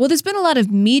 I know. Well, there's been a lot of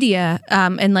media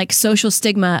and like social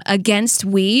stigma against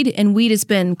weed, and weed has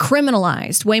been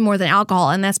criminalized way more than alcohol,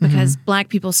 and that's because black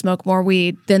people smoke more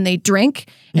weed than they drink,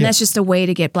 and that's just a way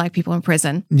to get black people in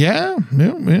prison. Yeah.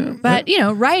 But,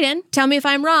 write in. Tell me if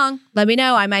I'm wrong. Let me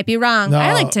know. I might be wrong. No.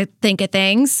 I like to think of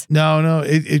things. No.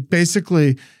 It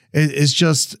basically, it's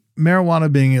just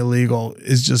marijuana being illegal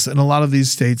is just in a lot of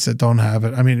these states that don't have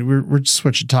it. I mean, we're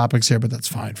switching topics here, but that's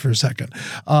fine for a second.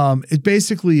 It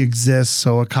basically exists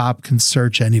so a cop can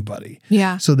search anybody.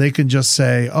 Yeah. So they can just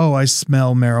say, oh, I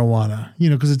smell marijuana,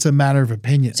 because it's a matter of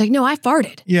opinion. It's like, no, I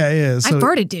farted. Yeah. So, I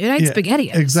farted, dude. I had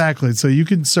SpaghettiOs. Exactly. So you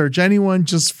can search anyone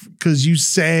just because you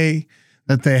say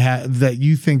that they have, that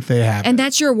you think they have, and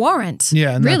that's your warrant.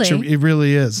 Yeah, and really, it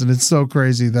really is, and it's so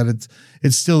crazy that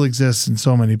it still exists in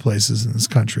so many places in this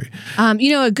country.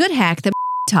 A good hack that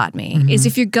taught me is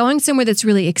if you're going somewhere that's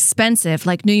really expensive,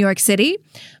 like New York City,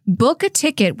 book a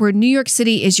ticket where New York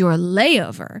City is your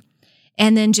layover,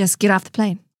 and then just get off the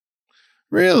plane.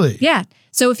 Really? Yeah.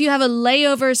 So if you have a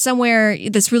layover somewhere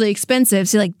that's really expensive,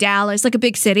 say like Dallas, like a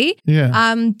big city,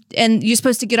 and you're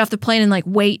supposed to get off the plane and like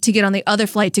wait to get on the other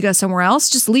flight to go somewhere else,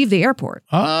 just leave the airport.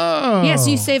 Oh. Yeah,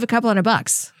 so you save a couple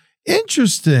 $100.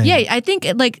 Interesting. Yeah, I think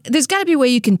like there's got to be a way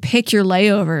you can pick your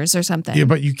layovers or something. Yeah,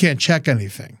 but you can't check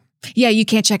anything. Yeah, you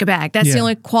can't check a bag. That's the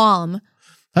only qualm.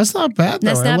 That's not bad, though.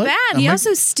 That's not bad. He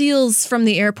also steals from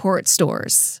the airport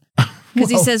stores. Because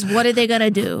he says, what are they going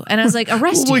to do? And I was like,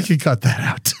 arrest you. We can cut that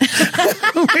out.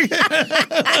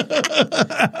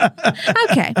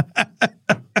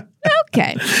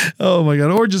 Okay. Oh, my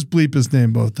God. Or just bleep his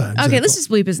name both times. Okay, let's just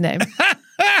bleep his name.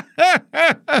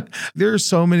 There are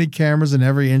so many cameras in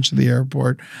every inch of the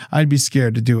airport. I'd be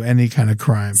scared to do any kind of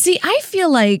crime. See, I feel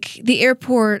like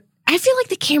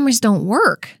the cameras don't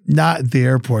work. Not at the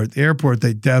airport. The airport,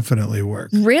 they definitely work.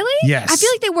 Really? Yes. I feel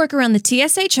like they work around the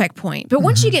TSA checkpoint. But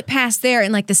once you get past there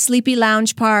and like the sleepy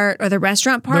lounge part or the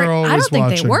restaurant part, I don't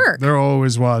think they work. They're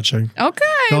always watching. Okay.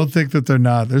 Don't think that they're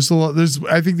not.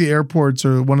 I think the airports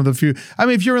are one of the few. I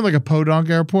mean, if you're in like a podunk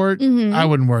airport, I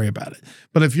wouldn't worry about it.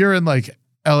 But if you're in like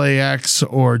LAX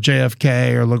or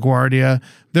JFK or LaGuardia,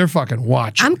 they're fucking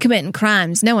watching. I'm committing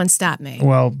crimes. No one stopped me.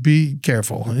 Well, be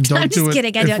careful and don't do it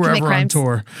if we're ever on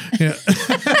tour. Yeah.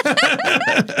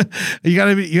 You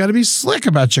gotta be slick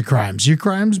about your crimes. Your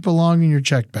crimes belong in your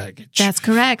checked baggage. That's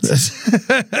correct.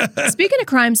 Speaking of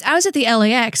crimes, I was at the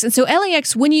LAX, and so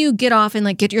LAX, when you get off and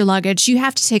like get your luggage, you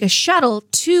have to take a shuttle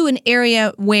to an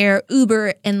area where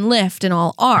Uber and Lyft and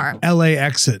all are. LA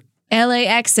exit.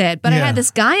 But I had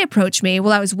this guy approach me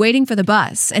while I was waiting for the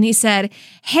bus, and he said,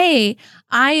 "Hey,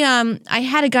 I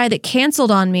had a guy that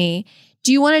canceled on me.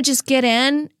 Do you want to just get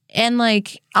in and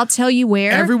like I'll tell you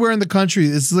where?" Everywhere in the country,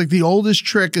 this is like the oldest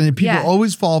trick, and people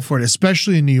always fall for it,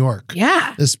 especially in New York.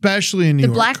 Yeah, especially in New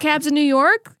York. The black cabs in New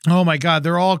York. Oh my God,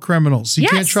 they're all criminals. You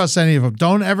can't trust any of them.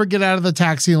 Don't ever get out of the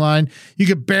taxi line. You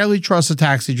could barely trust a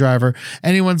taxi driver.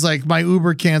 Anyone's like, my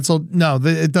Uber canceled. No,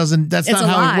 it doesn't. That's not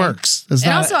how it works.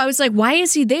 I was like, why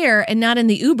is he there and not in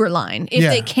the Uber line? If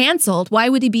they canceled, why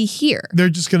would he be here? They're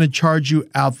just going to charge you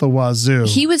out the wazoo.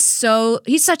 He's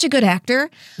such a good actor.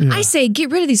 Yeah. I say,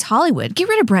 get rid of these Hollywood. Get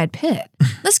rid of Brad Pitt.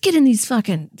 Let's get in these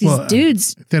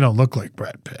dudes. They don't look like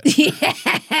Brad Pitt. Yeah.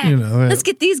 Let's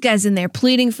get these guys in there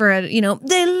pleading for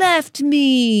they left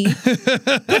me.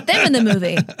 Put them in the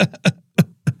movie.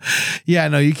 Yeah,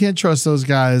 no, you can't trust those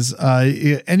guys.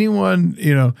 Anyone,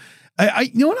 I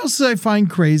you know what else I find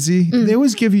crazy? They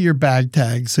always give you your bag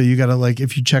tag. So you got to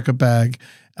if you check a bag,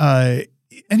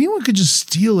 anyone could just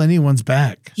steal anyone's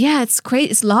bag. Yeah, it's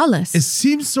crazy. It's lawless. It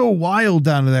seems so wild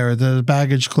down there at the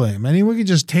baggage claim. Anyone could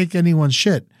just take anyone's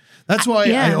shit. That's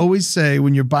why I always say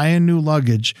when you're buying new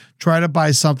luggage, try to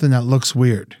buy something that looks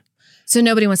weird. So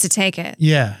nobody wants to take it.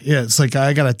 Yeah. It's like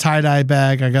I got a tie-dye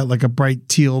bag. I got like a bright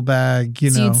teal bag,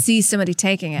 So you'd see somebody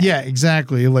taking it. Yeah,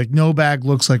 exactly. Like no bag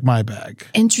looks like my bag.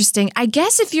 Interesting. I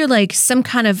guess if you're like some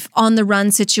kind of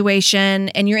on-the-run situation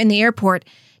and you're in the airport,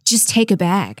 just take a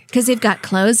bag because they've got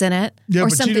clothes in it or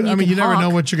something you never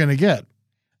know what you're going to get.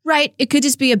 Right. It could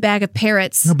just be a bag of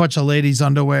parrots. A bunch of ladies'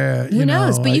 underwear. Who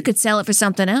knows? But you could sell it for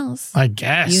something else. I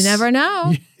guess. You never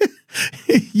know.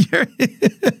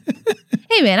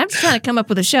 Hey, man, I'm just trying to come up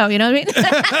with a show. You know what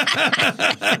I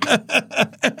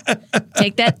mean?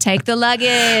 Take the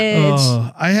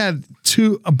luggage. I had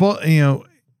two,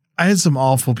 I had some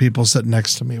awful people sitting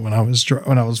next to me when I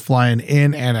was flying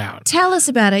in and out. Tell us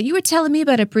about it. You were telling me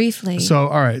about it briefly. So,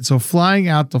 all right. So flying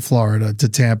out to Florida, to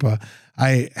Tampa,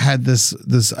 I had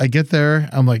this, I get there.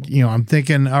 I'm like, I'm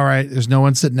thinking, all right, there's no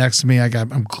one sitting next to me.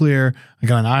 I'm clear. I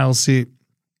got an aisle seat.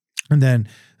 And then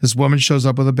this woman shows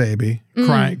up with a baby,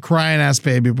 crying ass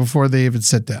baby before they even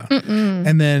sit down.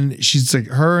 And then she's like,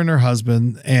 her and her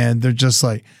husband, and they're just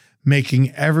like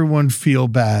making everyone feel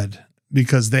bad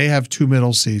because they have two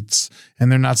middle seats and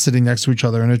they're not sitting next to each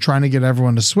other, and they're trying to get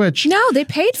everyone to switch. No, they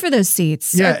paid for those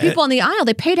seats. Yeah, people on the aisle,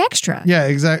 they paid extra. Yeah,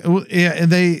 exactly. Well, yeah,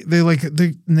 and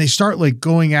they start like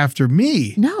going after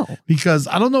me. No, because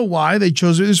I don't know why they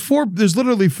chose. There's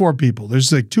literally four people.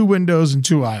 There's like two windows and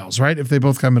two aisles, right? If they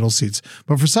both got middle seats,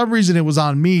 but for some reason it was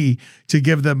on me to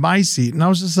give them my seat, and I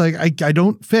was just like, I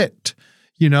don't fit.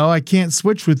 I can't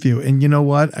switch with you. And you know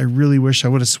what? I really wish I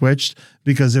would have switched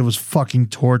because it was fucking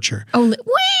torture.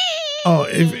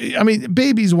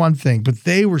 Baby's one thing, but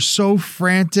they were so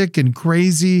frantic and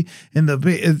crazy. And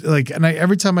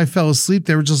every time I fell asleep,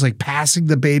 they were just like passing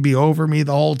the baby over me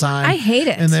the whole time. I hate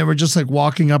it. And they were just like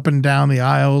walking up and down the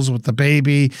aisles with the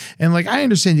baby. And like, I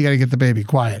understand you got to get the baby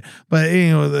quiet, but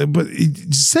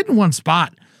just sit in one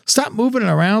spot. Stop moving it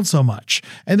around so much.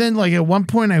 And then like at one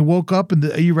point I woke up and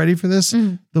are you ready for this?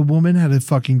 The woman had a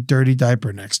fucking dirty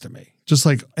diaper next to me, just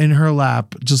like in her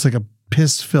lap, just like a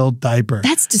piss-filled diaper.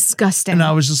 That's disgusting. And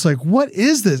I was just like, what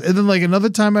is this? And then like another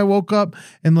time I woke up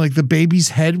and like the baby's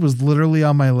head was literally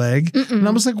on my leg. And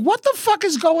I was like, what the fuck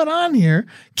is going on here?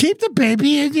 Keep the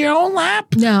baby in your own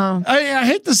lap. No. I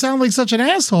hate to sound like such an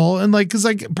asshole. And like, cause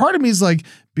like part of me is like,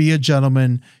 be a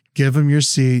gentleman, give him your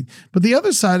seat. But the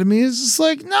other side of me is just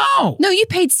like, no. No, you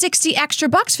paid $60 extra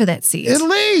for that seat. At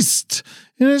least.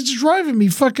 And it's driving me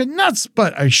fucking nuts.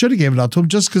 But I should have given it out to him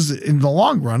just because in the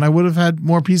long run, I would have had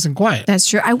more peace and quiet. That's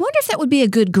true. I wonder if that would be a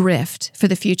good grift for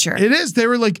the future. It is. They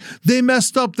were like, they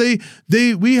messed up. We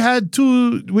had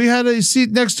a seat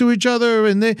next to each other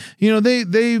and they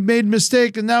made a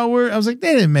mistake. And now I was like,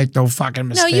 they didn't make no fucking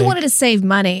mistake. No, you wanted to save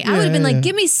money. I would have been like,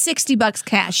 give me $60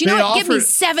 cash. You know what? Give me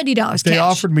 $70 cash. They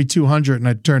offered me $200 and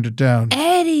I turned it down.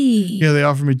 Eddie. Yeah, they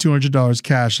offered me $200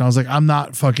 cash. And I was like, I'm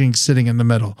not fucking sitting in the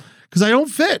middle. Because I don't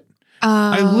fit.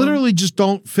 I literally just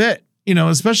don't fit,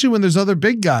 especially when there's other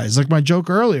big guys. Like my joke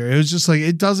earlier, it was just like,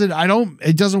 it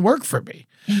doesn't work for me.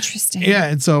 Interesting. Yeah.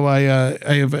 And so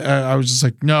I was just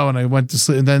like, no. And I went to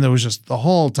sleep. And then there was just the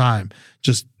whole time,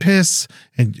 just piss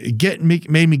and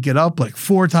made me get up like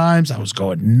 4 times. I was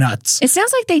going nuts. It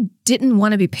sounds like they didn't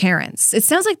want to be parents. It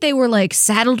sounds like they were like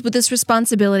saddled with this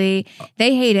responsibility.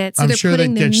 They hate it. So I'm they're sure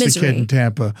putting they ditched the misery. The kid in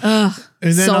Tampa. Ugh.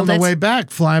 And then on the way back,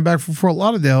 flying back from Fort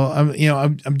Lauderdale,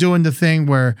 I'm doing the thing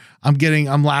where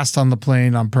I'm last on the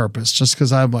plane on purpose, just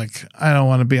because I'm like, I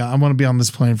want to be on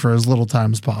this plane for as little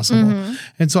time as possible.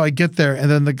 And so I get there, and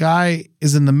then the guy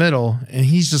is in the middle, and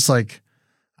he's just like,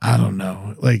 I don't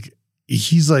know, like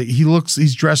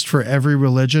he's dressed for every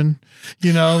religion,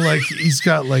 like he's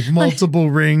got like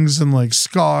multiple rings and like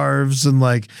scarves and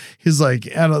like he's like,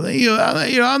 I don't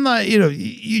I'm not,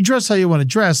 you dress how you want to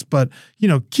dress, but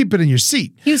keep it in your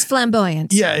seat. He was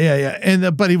flamboyant. Yeah.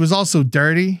 And but he was also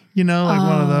dirty, like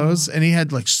one of those. And he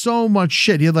had like so much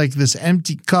shit. He had like this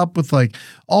empty cup with like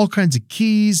all kinds of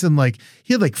keys, and like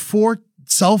he had like 4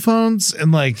 cell phones,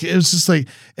 and like it was just like,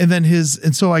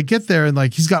 and so I get there and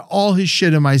like he's got all his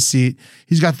shit in my seat.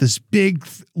 He's got this big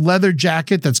leather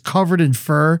jacket that's covered in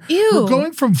fur. Ew. We're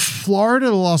going from Florida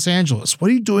to Los Angeles. What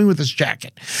are you doing with this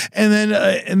jacket? And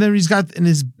then he's got in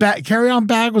his carry-on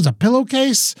bag was a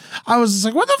pillowcase. I was just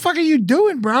like, what the fuck are you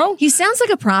doing, bro? He sounds like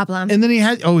a problem. And then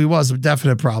he was a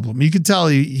definite problem. You could tell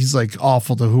he's like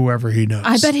awful to whoever he knows.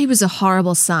 I bet he was a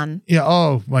horrible son. Yeah.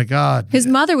 Oh my God. His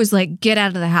mother was like, get out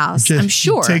of the house. I'm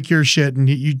sure. Take your shit and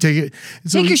you take it.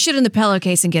 So take your shit in the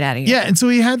pillowcase and get out of here. Yeah. And so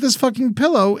he had this fucking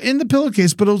pillow in the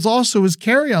pillowcase, but it was also his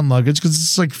carry-on luggage because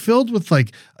it's like filled with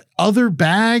like other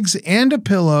bags and a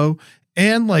pillow.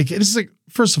 And like, it's like,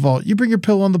 first of all, you bring your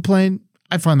pillow on the plane.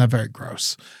 I find that very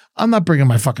gross. I'm not bringing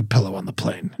my fucking pillow on the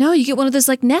plane. No, you get one of those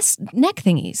like neck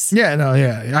thingies. Yeah, no,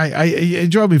 yeah. It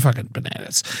drove me fucking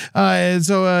bananas. And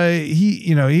so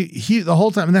he the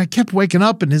whole time, and then I kept waking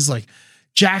up and his like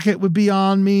jacket would be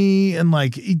on me, and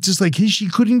like he just like he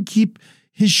couldn't keep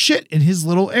his shit in his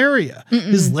little area.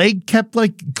 His leg kept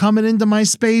like coming into my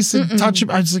space and touching.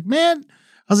 I was like, man,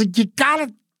 you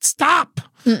gotta stop.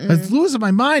 I was losing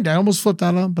my mind. I almost flipped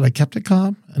out on him, but I kept it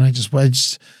calm, and I just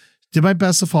did my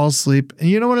best to fall asleep. And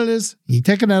you know what it is? You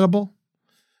take an edible,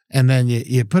 and then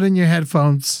you put in your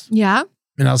headphones. Yeah.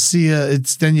 and I'll see you.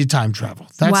 Then you time travel.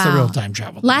 That's the real time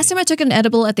travel. Last time I took an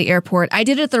edible at the airport, I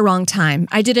did it at the wrong time.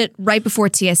 I did it right before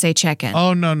TSA check-in.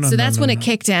 Oh, no. So that's when it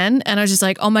kicked in, and I was just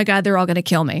like, oh my God, they're all going to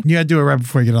kill me. You got to do it right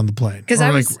before you get on the plane.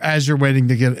 Or as you're waiting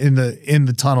to get in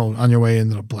the tunnel on your way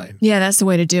into the plane. Yeah, that's the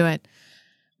way to do it.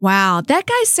 Wow, that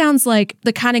guy sounds like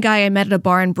the kind of guy I met at a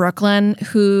bar in Brooklyn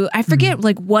who, I forget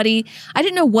I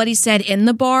didn't know what he said in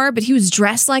the bar, but he was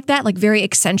dressed like that, like very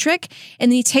eccentric.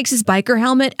 And then he takes his biker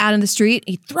helmet out in the street,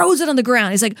 he throws it on the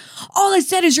ground. He's like, all I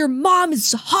said is your mom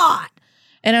is hot.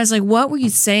 And I was like, what were you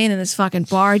saying in this fucking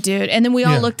bar, dude? And then we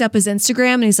all looked up his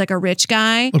Instagram and he's like a rich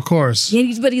guy. Of course.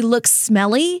 Yeah, but he looks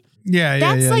smelly. Yeah.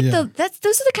 Those are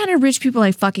the kind of rich people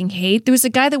I fucking hate. There was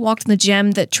a guy that walked in the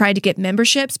gym that tried to get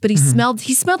memberships, but he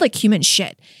smelled like human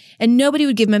shit. And nobody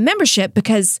would give him a membership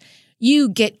because you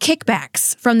get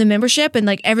kickbacks from the membership, and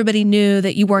like everybody knew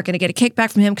that you weren't going to get a kickback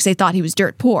from him because they thought he was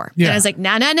dirt poor. Yeah. And I was like,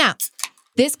 no.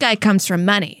 This guy comes from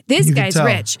money. This guy's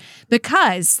rich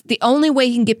because the only way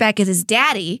he can get back at his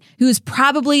daddy, who's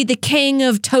probably the king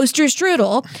of toaster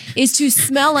strudel, is to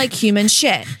smell like human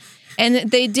shit.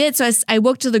 And they did. So I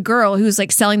woke to the girl who was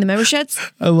like selling the memberships.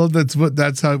 I love that's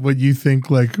what you think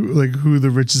like who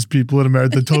the richest people in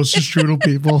America, the toaster strudel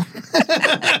people.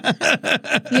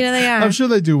 They are. I'm sure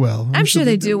they do well. I'm sure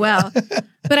they do well.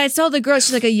 But I saw the girl,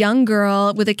 she's like a young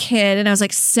girl with a kid. And I was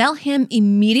like, sell him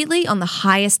immediately on the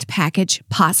highest package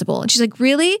possible. And she's like,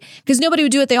 really? Because nobody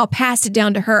would do it. They all passed it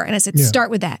down to her. And I said, start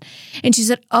with that. And she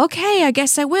said, okay, I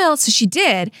guess I will. So she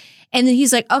did. And then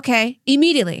he's like, okay,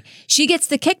 immediately. She gets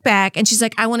the kickback and she's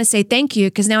like, I want to say thank you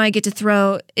because now I get to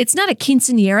throw, it's not a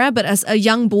quinceañera, but a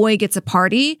young boy gets a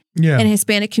party in a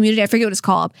Hispanic community. I forget what it's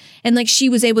called. And like she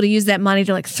was able to use that money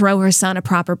to like throw her son a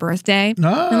proper birthday and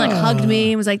like hugged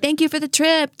me and was like, thank you for the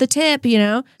tip,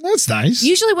 That's nice.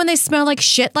 Usually when they smell like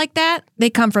shit like that, they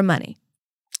come from money.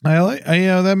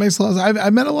 That makes a lot of sense. I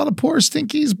met a lot of poor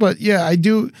stinkies, but yeah, I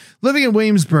do. Living in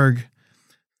Williamsburg,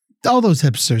 all those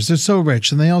hipsters, they're so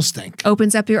rich and they all stink.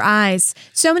 Opens up your eyes.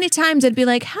 So many times I'd be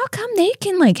like, how come they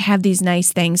can like have these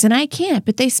nice things and I can't,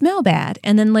 but they smell bad?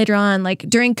 And then later on, like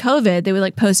during COVID, they would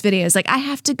like post videos like, I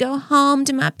have to go home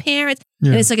to my parents.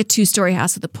 Yeah. And it's like a 2-story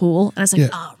house with a pool. And I was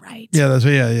like, oh, right. Yeah, that's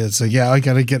what, it's like, I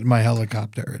got to get in my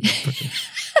helicopter.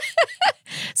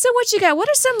 So what you got?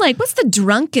 What's the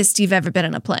drunkest you've ever been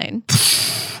on a plane?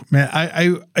 Man,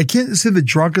 I can't say the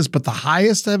drunkest, but the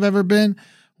highest I've ever been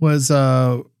was,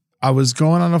 I was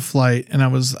going on a flight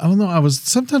and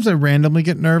sometimes I randomly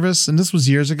get nervous. And this was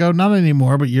years ago, not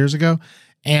anymore, but years ago.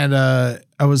 And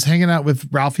I was hanging out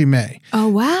with Ralphie May. Oh,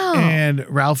 wow. And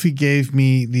Ralphie gave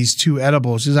me these 2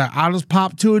 edibles. She's like, I'll just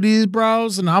pop 2 of these,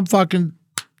 bros, and I'm fucking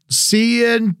see you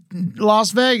in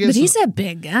Las Vegas. But he's a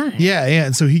big guy. Yeah.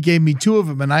 And so he gave me 2 of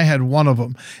them and I had 1 of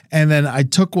them. And then I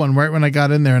took one right when I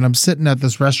got in there and I'm sitting at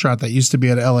this restaurant that used to be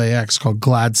at LAX called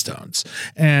Gladstone's.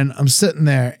 And I'm sitting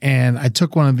there and I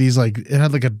took one of these, like it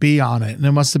had like a bee on it and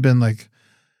it must have been like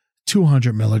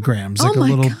 200 milligrams, like a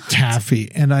little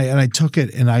taffy. And I took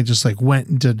it and I just like went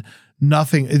and did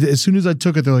nothing. As soon as I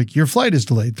took it, they're like, your flight is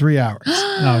delayed 3 hours.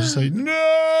 And I was just like,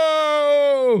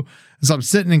 no. So I'm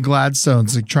sitting in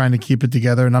Gladstone's, like trying to keep it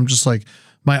together, and I'm just like,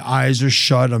 my eyes are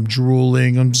shut. I'm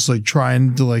drooling. I'm just like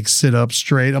trying to like sit up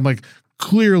straight. I'm like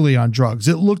clearly on drugs.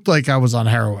 It looked like I was on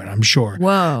heroin, I'm sure.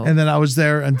 Whoa. And then I was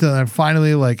there until I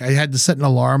finally like I had to set an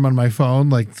alarm on my phone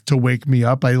like to wake me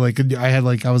up. I was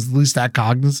at least that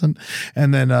cognizant.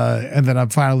 And then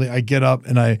I get up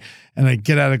and I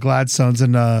get out of Gladstone's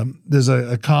and there's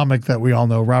a comic that we all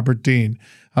know, Robert Dean.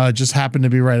 Just happened to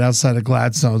be right outside of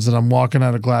Gladstone's, and I'm walking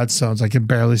out of Gladstone's. I can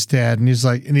barely stand, and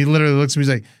he literally looks at me. He's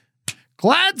like,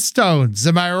 "Gladstone's,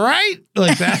 am I right?"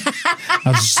 Like that.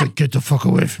 I was just like, "Get the fuck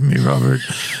away from me, Robert."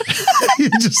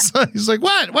 He's like,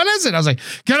 "What? What is it?" I was like,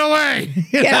 "Get away,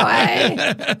 get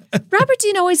away." Robert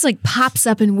Dean always like pops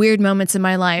up in weird moments in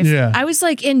my life. Yeah, I was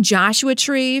like in Joshua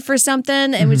Tree for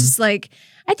something, and was just like.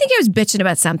 I think I was bitching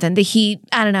about something, the heat,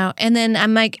 I don't know. And then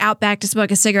I'm like out back to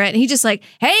smoke a cigarette and he just like,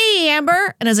 hey,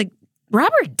 Amber. And I was like,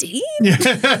 Robert Dean? Yeah.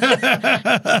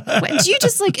 Do you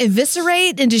just like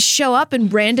eviscerate and just show up in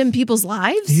random people's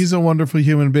lives? He's a wonderful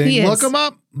human being. Look him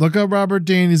up. Look up Robert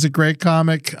Dean. He's a great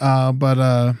comic.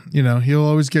 But he'll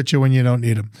always get you when you don't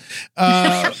need him.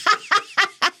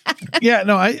 Yeah,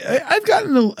 no, I've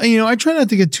gotten, I try not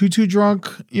to get too drunk,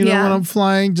 when I'm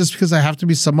flying, just because I have to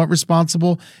be somewhat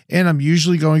responsible, and I'm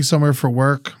usually going somewhere for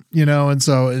work, and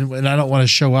I don't want to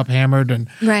show up hammered or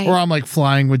I'm like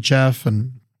flying with Jeff,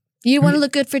 and You want to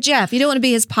look good for Jeff. You don't want to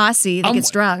be his posse that gets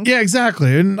drunk. Yeah,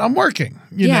 exactly. And I'm working.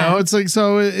 You know, it's like,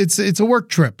 so it's a work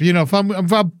trip. You know, if I'm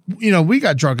we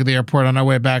got drunk at the airport on our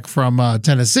way back from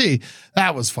Tennessee.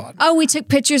 That was fun. Oh, we took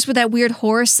pictures with that weird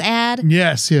horse ad.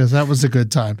 Yes, that was a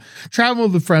good time.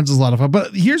 Traveling with friends is a lot of fun.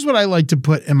 But here's what I like to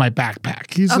put in my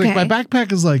backpack. Like, my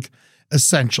backpack is like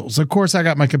essentials. Of course, I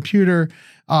got my computer,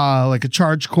 like a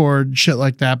charge cord, shit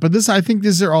like that. But I think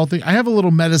these are all things. I have a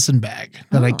little medicine bag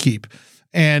that I keep.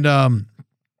 And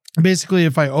basically,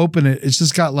 if I open it, it's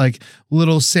just got like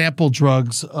little sample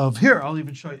drugs of here. I'll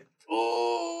even show you.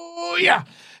 Oh yeah.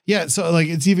 So like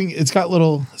it's got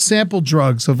little sample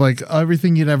drugs of like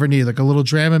everything you'd ever need, like a little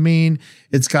Dramamine.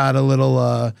 It's got a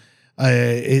little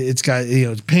it's got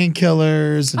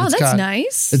painkillers. Oh, that's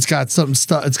nice. It's got some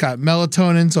stuff. It's got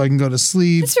melatonin, so I can go to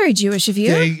sleep. That's very Jewish of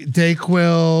you.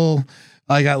 Dayquil.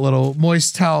 I got little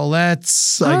moist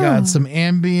towelettes. I got some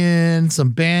Ambien, some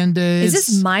Band-Aids. Is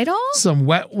this Midol? Some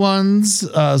wet ones,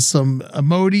 some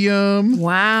Imodium.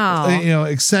 Wow.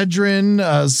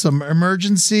 Excedrin, some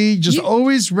emergency. Just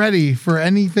always ready for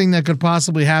anything that could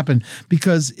possibly happen.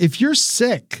 Because if you're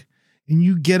sick and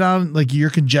you get on, like you're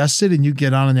congested and you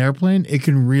get on an airplane, it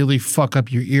can really fuck up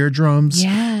your eardrums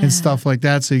and stuff like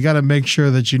that. So you got to make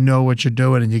sure that you know what you're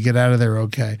doing and you get out of there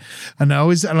okay. And I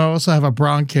also have a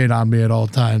Broncaid on me at all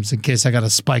times in case I got to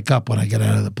spike up when I get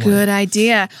out of the plane. Good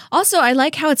idea. Also, I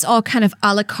like how it's all kind of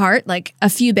a la carte, like a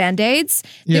few Band-Aids.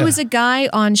 There was a guy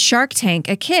on Shark Tank,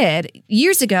 a kid,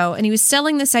 years ago, and he was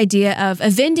selling this idea of a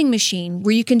vending machine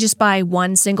where you can just buy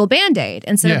one single Band-Aid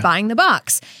instead of buying the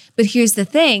box. But here's the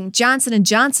thing, Johnson &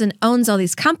 Johnson owns all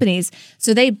these companies,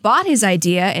 so they bought his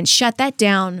idea and shut that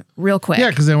down real quick. Yeah,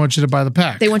 because they want you to buy the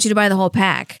pack. They want you to buy the whole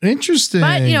pack. Interesting.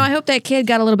 But, I hope that kid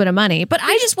got a little bit of money. But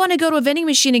I just want to go to a vending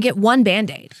machine and get one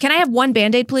Band-Aid. Can I have one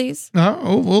Band-Aid, please?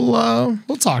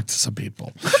 We'll talk to some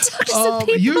people.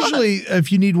 Usually,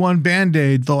 if you need one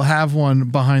Band-Aid, they'll have one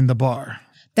behind the bar.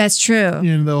 That's true.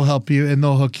 They'll help you and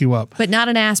they'll hook you up. But not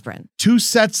an aspirin. 2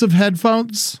 sets of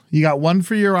headphones. You got one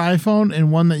for your iPhone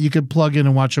and one that you could plug in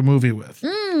and watch a movie with.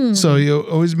 So you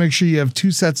always make sure you have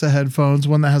 2 sets of headphones.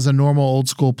 One that has a normal old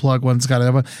school plug. One's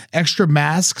got extra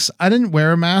masks. I didn't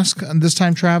wear a mask on this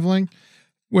time traveling.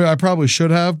 Well, I probably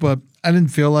should have, but I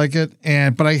didn't feel like it.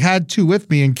 But I had 2 with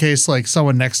me in case like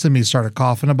someone next to me started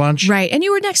coughing a bunch. Right. And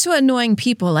you were next to annoying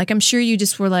people. Like, I'm sure you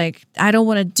just were like, I don't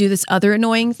want to do this other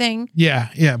annoying thing.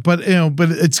 Yeah. But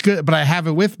but it's good. But I have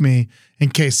it with me in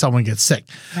case someone gets sick.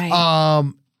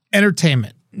 Right.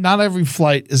 Entertainment. Not every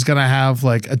flight is going to have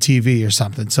like a TV or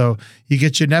something. So you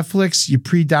get your Netflix, you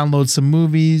pre-download some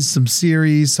movies, some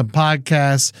series, some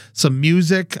podcasts, some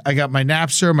music. I got my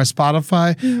Napster, my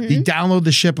Spotify. You download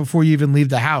the shit before you even leave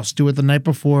the house. Do it the night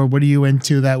before. What are you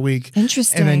into that week?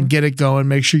 Interesting. And then get it going.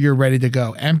 Make sure you're ready to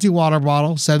go. Empty water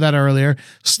bottle. Said that earlier.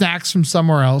 Snacks from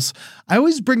somewhere else. I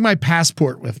always bring my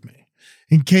passport with me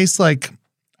in case like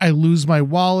I lose my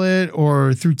wallet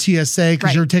or through TSA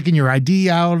because you're taking your ID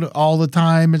out all the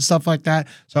time and stuff like that.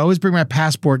 So I always bring my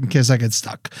passport in case I get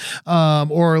stuck.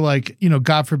 Or like,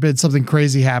 God forbid something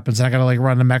crazy happens and I got to like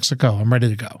run to Mexico. I'm ready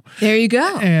to go. There you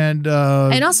go. And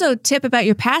also tip about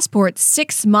your passport,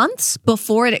 6 months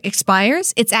before it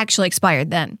expires, it's actually expired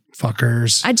then.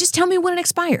 Fuckers. Just tell me when it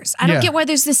expires. I don't get why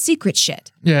there's this secret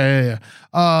shit. Yeah.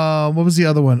 What was the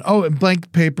other one? Oh, and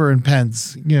blank paper and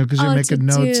pens, because you're making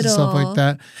notes and stuff like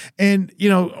that. And,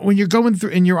 when you're going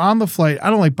through and you're on the flight, I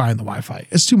don't like buying the Wi-Fi.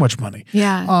 It's too much money.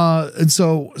 Yeah. And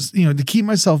so, to keep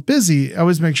myself busy, I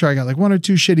always make sure I got like 1 or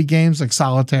 2 shitty games like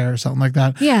solitaire or something like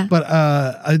that. Yeah. But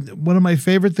one of my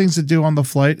favorite things to do on the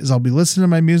flight is I'll be listening to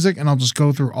my music and I'll just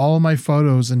go through all of my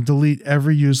photos and delete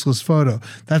every useless photo.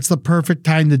 That's the perfect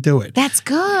time to do it. That's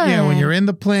good. Yeah, when you're in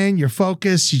the plane, you're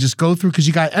focused. You just go through because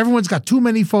everyone's got too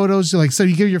many photos. So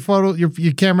you give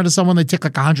your camera to someone, they take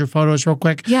like 100 photos real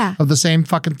quick. Yeah. Of the same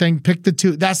fucking thing. Pick the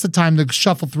 2. That's the time to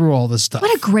shuffle through all this stuff.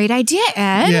 What a great idea,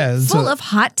 Ed. Yeah, full of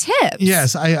hot tips.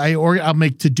 Yes, I'll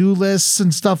make to-do lists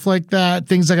and stuff like that.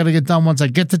 Things I got to get done once I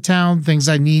get to town. Things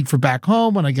I need for back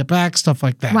home when I get back. Stuff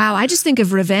like that. Wow, I just think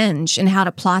of revenge and how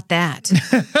to plot that.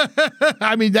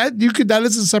 I mean that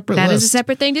is a separate list. That is a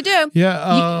separate thing to do.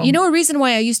 Yeah. You know a reason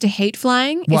why I used to hate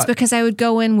flying? What? It's because I would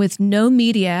go in with no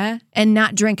media and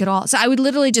not drink at all. So I would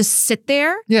literally just sit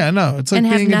there. Yeah, no, it's like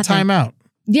being in timeout.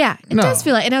 Yeah, it does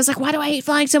feel like. And I was like, why do I hate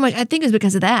flying so much? I think it's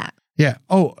because of that. Yeah.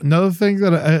 Oh, another thing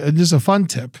that just a fun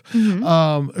tip.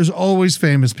 There's always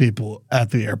famous people at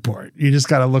the airport. You just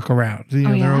got to look around.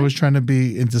 They're always trying to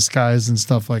be in disguise and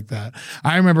stuff like that.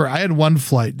 I remember I had one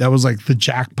flight that was like the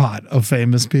jackpot of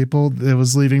famous people. It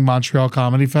was leaving Montreal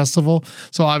Comedy Festival.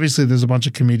 So obviously there's a bunch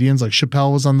of comedians like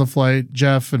Chappelle was on the flight,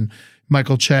 Jeff and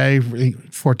Michael Che,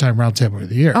 4-time Roundtable of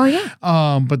the Year. Oh, yeah.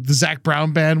 But the Zach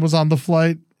Brown Band was on the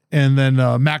flight. And then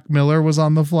Mac Miller was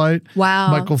on the flight. Wow.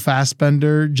 Michael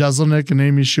Fassbender, Jeselnik, and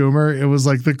Amy Schumer. It was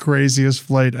like the craziest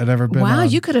flight I'd ever been on. Wow,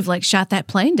 you could have like shot that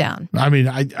plane down. I mean,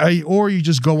 or you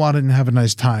just go on it and have a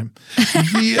nice time.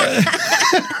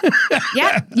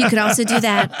 Yeah, you could also do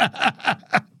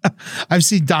that. I've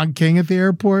seen Don King at the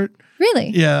airport. Really?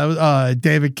 Yeah,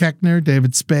 David Koechner,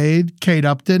 David Spade, Kate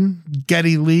Upton,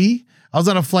 Geddy Lee. I was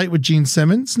on a flight with Gene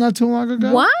Simmons not too long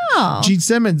ago. Wow. Gene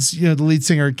Simmons, the lead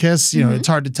singer of Kiss, it's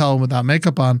hard to tell him without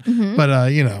makeup on, but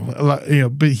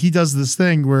but he does this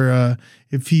thing where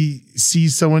if he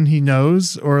sees someone he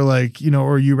knows or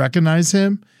or you recognize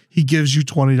him, he gives you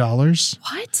 $20.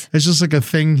 What? It's just like a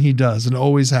thing he does and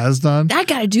always has done. I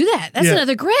got to do that. That's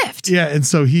another grift. Yeah, and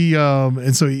so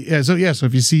so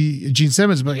if you see Gene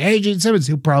Simmons, be like, hey, Gene Simmons,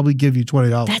 he'll probably give you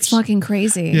 $20. That's fucking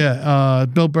crazy. Yeah,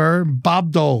 Bill Burr,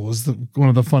 Bob Dole was one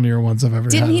of the funnier ones I've ever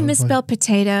had. Didn't he misspell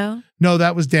potato? No,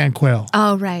 that was Dan Quayle.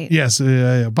 Oh, right. Yes,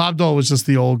 Bob Dole was just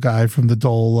the old guy from the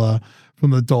Dole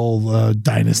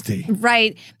dynasty.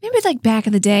 Right. Maybe like back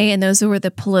in the day, and those were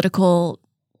the political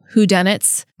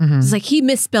whodunits. Mm-hmm. It's like he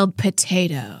misspelled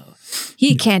potato.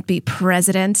 He can't be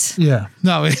president. Yeah.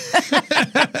 No.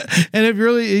 And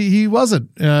he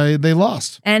wasn't. They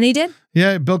lost. And he did?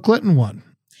 Yeah, Bill Clinton won.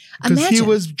 Because he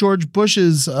was George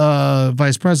Bush's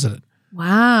vice president.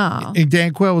 Wow. And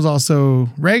Dan Quayle was also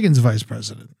Reagan's vice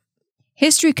president.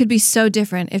 History could be so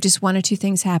different if just one or two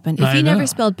things happened. If he never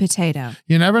spelled potato,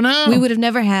 you never know. We would have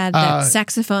never had that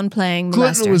saxophone playing molester.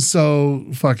 Clinton was so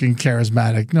fucking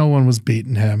charismatic. No one was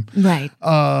beating him. Right.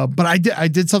 But I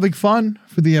did something fun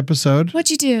for the episode. What'd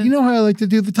you do? You know how I like to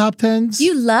do the top 10s?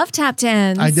 You love top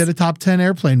 10s. I did a top 10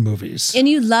 airplane movies. And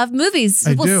you love movies.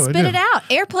 I do. Spit it out.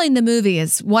 Airplane the movie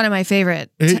is one of my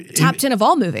favorite top 10 of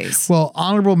all movies. Well,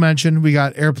 honorable mention, we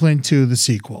got Airplane 2, the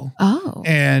sequel. Oh.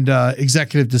 And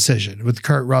Executive Decision with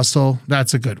Kurt Russell.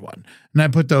 That's a good one. And I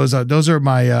put those out. Those are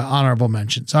my honorable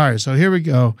mentions. All right, so here we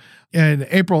go. And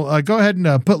April, go ahead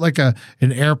and put like an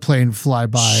airplane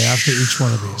flyby after each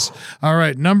one of these. All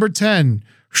right, number 10.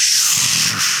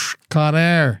 Con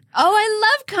Air. Oh,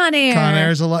 I love Con Air. Con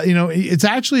Air is a lot. It's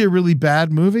actually a really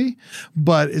bad movie,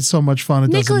 but it's so much fun.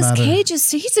 It doesn't matter. Nicolas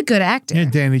Cage he's a good actor. Yeah,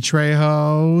 Danny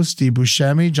Trejo, Steve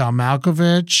Buscemi, John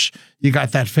Malkovich. You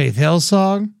got that Faith Hill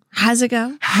song. How's it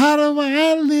go? How do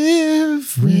I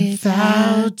live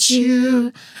without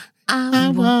you? I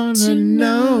want to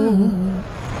know.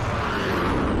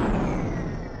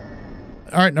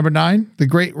 All right, number 9, the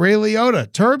great Ray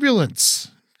Liotta, Turbulence.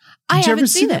 I haven't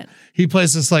seen it. He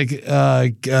plays this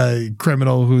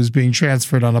criminal who's being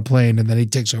transferred on a plane, and then he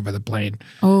takes over the plane.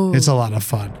 Oh, it's a lot of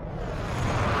fun.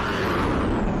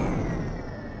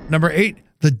 Number 8,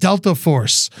 the Delta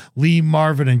Force. Lee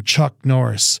Marvin and Chuck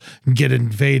Norris get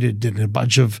invaded, and a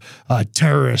bunch of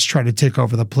terrorists try to take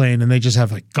over the plane, and they just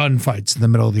have like gunfights in the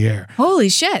middle of the air. Holy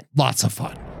shit! Lots of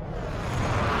fun.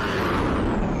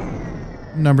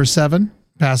 Number 7.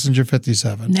 Passenger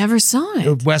 57. Never saw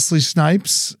it. Wesley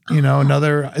Snipes,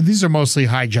 another. These are mostly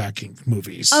hijacking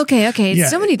movies. Okay. Yeah.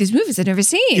 So many of these movies I've never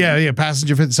seen. Yeah.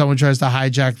 Passenger 50. Someone tries to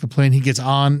hijack the plane. He gets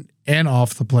on and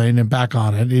off the plane and back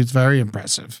on it. It's very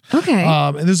impressive. Okay.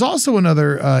 And there's also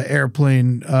another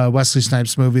airplane Wesley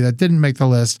Snipes movie that didn't make the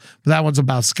list, but that one's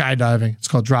about skydiving. It's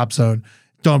called Drop Zone.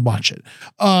 Don't watch it.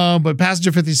 But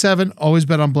Passenger 57, Always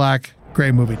Bet on Black.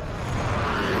 Great movie.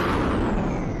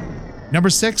 Number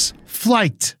 6,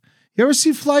 Flight. You ever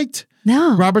see Flight?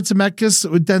 No. Robert Zemeckis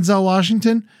with Denzel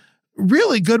Washington.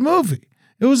 Really good movie.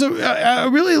 It was I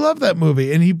really love that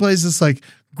movie. And he plays this like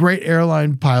great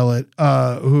airline pilot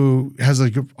who has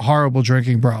like a horrible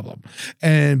drinking problem.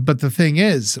 But the thing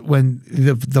is, when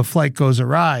the flight goes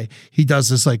awry, he does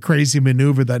this like crazy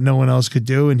maneuver that no one else could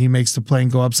do, and he makes the plane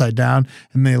go upside down,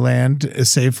 and they land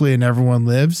safely, and everyone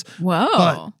lives. Whoa!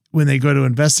 But when they go to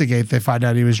investigate, they find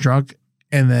out he was drunk,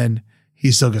 and then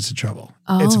he still gets in trouble.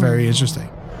 Oh. It's very interesting.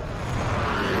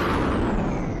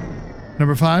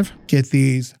 Number 5, get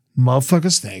these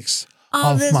motherfucking snakes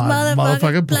off my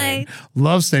motherfucking plane.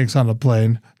 Love snakes on a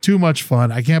plane. Too much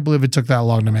fun. I can't believe it took that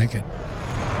long to make it.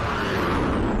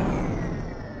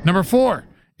 Number 4,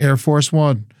 Air Force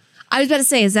One. I was about to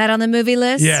say, is that on the movie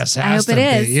list? Yes, I hope it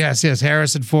is. Yes.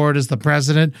 Harrison Ford is the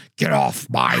president. Get off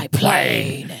my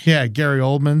plane. Yeah, Gary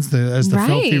Oldman's as the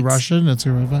filthy Russian. That's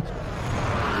really fun.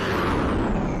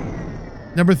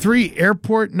 Number 3,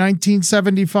 Airport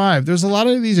 1975. There's a lot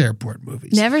of these airport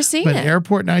movies. Never seen but it.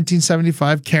 Airport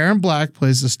 1975, Karen Black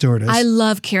plays the stewardess. I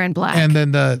love Karen Black. And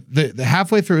then the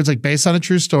halfway through, it's like based on a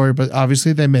true story, but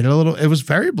obviously they made it it was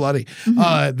very bloody.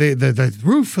 Mm-hmm. The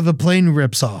roof of the plane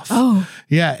rips off. Oh.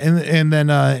 Yeah, and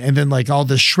then like all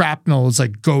the shrapnel is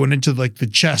like going into like the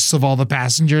chests of all the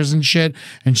passengers and shit,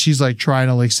 and she's like trying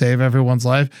to like save everyone's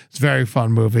life. It's a very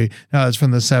fun movie. It's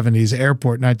from the 70s.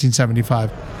 Airport,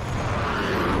 1975.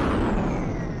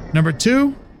 Number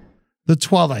 2, The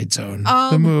Twilight Zone,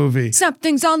 the movie.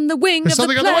 Something's on the wing of the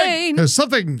plane. There's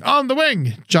something on the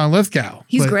wing. John Lithgow.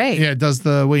 He's great. Yeah, does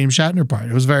the William Shatner part.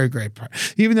 It was a very great part.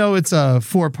 Even though it's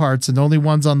 4 parts and only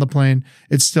one's on the plane,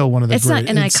 it's still one of the it's great.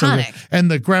 Not an iconic.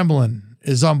 And the gremlin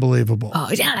is unbelievable. Oh,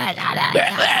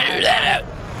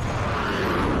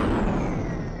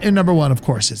 and number 1, of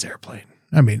course, is Airplane.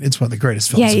 I mean, it's one of the greatest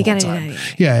films of all time.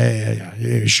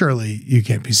 Yeah. Surely you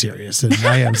can't be serious. And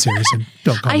I am serious. And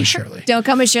don't call me Shirley. Don't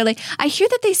call me Shirley. I hear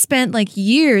that they spent like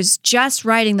years just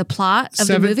writing the plot of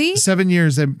the movie. 7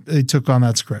 years they took on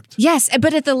that script. Yes,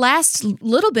 but at the last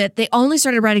little bit, they only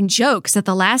started writing jokes at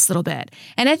the last little bit.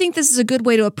 And I think this is a good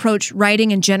way to approach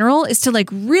writing in general, is to like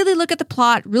really look at the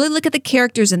plot, really look at the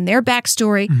characters and their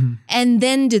backstory, and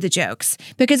then do the jokes.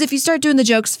 Because if you start doing the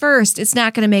jokes first, it's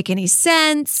not going to make any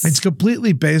sense. It's completely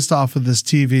based off of this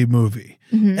TV movie,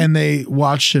 and they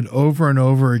watched it over and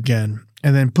over again,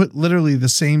 and then put literally the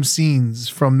same scenes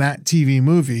from that TV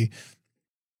movie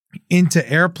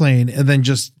into Airplane, and then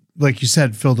just, like you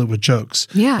said, filled it with jokes.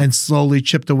 Yeah. And slowly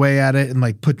chipped away at it and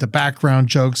like put the background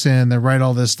jokes in, they write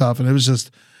all this stuff. And it was just,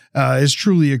 it's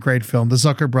truly a great film. The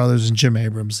Zucker brothers and Jim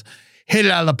Abrams hit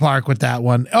it out of the park with that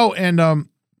one. Oh, and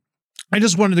I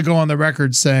just wanted to go on the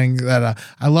record saying that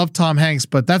I love Tom Hanks,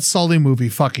 but that Sully movie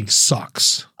fucking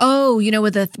sucks. Oh, you know,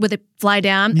 with the fly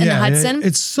down in the Hudson?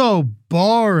 It's so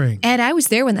boring. Ed, I was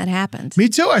there when that happened. Me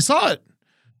too. I saw it.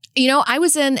 You know, I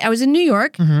was in New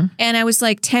York, and I was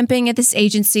like temping at this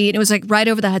agency, and it was like right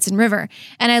over the Hudson River.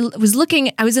 And I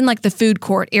was in like the food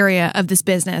court area of this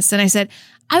business, and I said,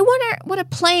 I wonder what a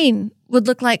plane would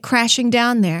look like crashing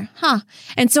down there.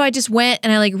 And so I just went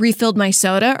and I like refilled my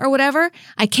soda or whatever.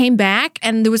 I came back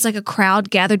and there was like a crowd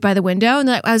gathered by the window, and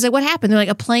I was like, what happened? They're like,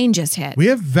 a plane just hit. We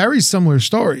have very similar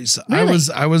stories. Really?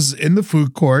 I was in the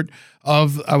food court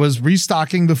I was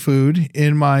restocking the food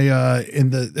in my at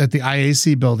the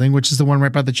IAC building, which is the one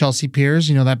right by the Chelsea Piers.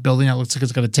 You know, that building that looks like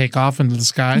it's going to take off into the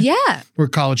sky. Yeah. Where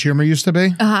College Humor used to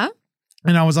be.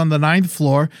 And I was on the 9th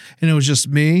floor, and it was just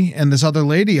me and this other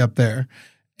lady up there.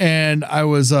 And I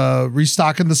was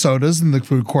restocking the sodas in the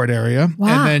food court area. Wow.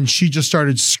 And then she just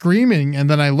started screaming. And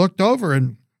then I looked over,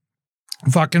 and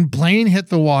fucking plane hit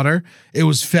the water. It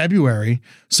was February,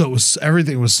 so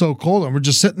everything was so cold. And we're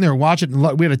just sitting there watching.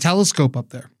 And we had a telescope up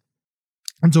there.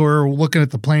 And so we were looking at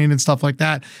the plane and stuff like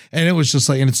that. And it was just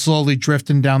like, and it's slowly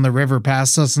drifting down the river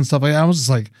past us and stuff like that. I was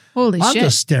just like, holy shit. I'm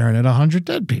just staring at 100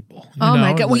 dead people. Oh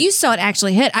my God. Well, you saw it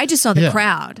actually hit. I just saw the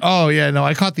crowd. Oh yeah. No,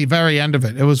 I caught the very end of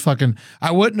it. It was fucking,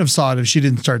 I wouldn't have saw it if she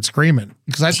didn't start screaming,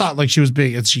 because I thought like she was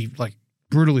big and she like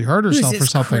brutally hurt herself or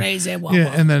something. Crazy woman. Yeah,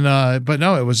 and then but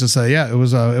no, it was just it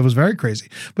was very crazy.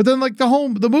 But then like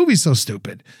the movie's so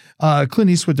stupid. Clint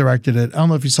Eastwood directed it. I don't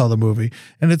know if you saw the movie,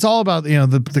 and it's all about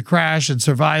the crash and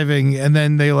surviving, and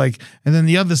then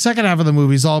the second half of the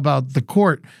movie is all about the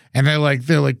court, and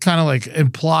they're kind of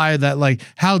imply that like,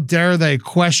 how dare they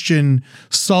question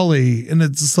Sully, and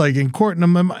it's just like in court,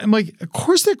 and I'm like, of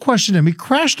course they questioned him. He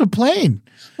crashed a plane.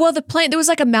 Well, the plane, there was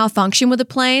like a malfunction with the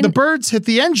plane. The birds hit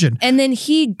the engine. And then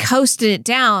he coasted it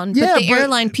down. But the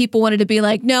airline people wanted to be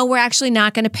like, no, we're actually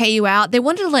not going to pay you out. They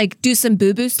wanted to like do some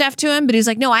boo-boo stuff to him. But he's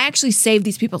like, no, I actually saved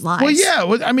these people's lives. Well,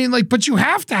 yeah. I mean, but you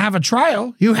have to have a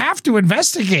trial. You have to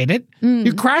investigate it.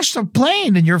 You crashed a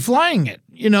plane and you're flying it.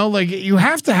 You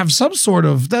have to have some sort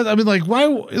of that. I mean,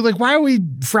 why are we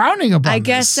frowning upon this? I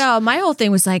guess so. My whole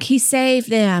thing was like, he saved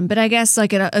them. But I guess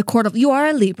like in a court of, you are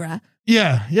a Libra.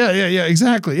 Yeah,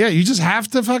 exactly. Yeah, you just have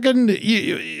to fucking,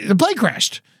 the plane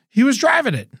crashed. He was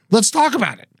driving it. Let's talk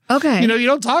about it. Okay. You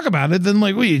don't talk about it, then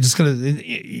like, you just gonna,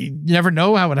 you never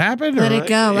know how it happened? Let it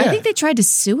go. Yeah. I think they tried to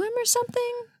sue him or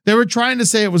something. They were trying to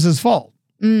say it was his fault.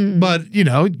 But, he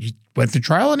went to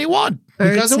trial and he won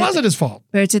because it wasn't his fault.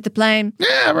 Birds at the plane.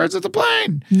 Yeah, birds at the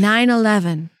plane.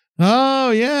 9/11. Oh,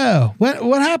 yeah.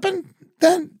 What happened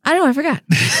then? I don't know. I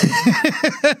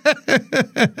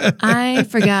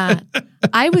forgot.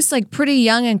 I was like pretty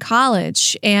young in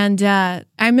college, and I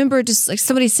remember just like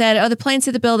somebody said, "Oh, the planes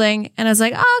hit the building," and I was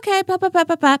like, "Oh, okay, pop, pop, pop,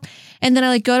 pop, pop." And then I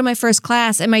like go to my first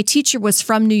class, and my teacher was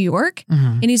from New York,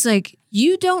 and he's like,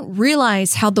 "You don't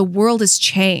realize how the world has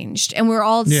changed," and we're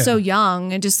all so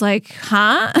young and just like,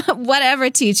 "Huh?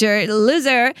 Whatever, teacher,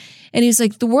 loser." And he's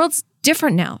like, "The world's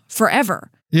different now,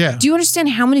 forever." Yeah. Do you understand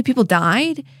how many people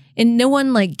died? And no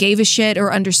one like gave a shit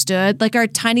or understood. Like our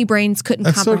tiny brains couldn't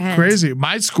comprehend. That's so crazy.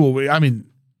 My school,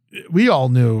 we all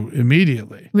knew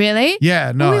immediately. Really?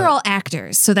 Yeah, no. Well, we were all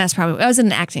actors, so that's probably. I was in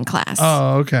an acting class.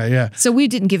 Oh, okay, yeah. So we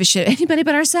didn't give a shit anybody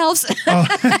but ourselves.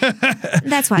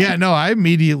 That's why. Yeah, no, I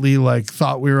immediately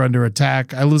thought we were under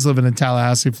attack. I was living in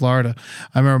Tallahassee, Florida.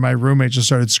 I remember my roommate just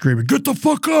started screaming, "Get the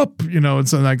fuck up!" And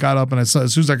so then I got up, and as soon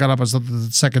as I got up, I saw the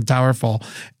second tower fall.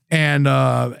 And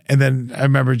then I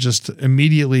remember just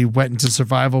immediately went into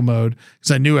survival mode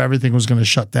because I knew everything was going to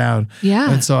shut down. Yeah.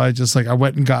 And so I just I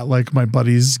went and got my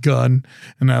buddy's gun,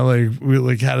 and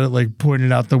we had it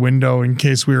pointed out the window in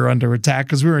case we were under attack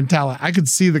because we were in Tallahassee. I could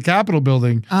see the Capitol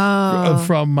building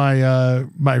from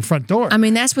my front door. I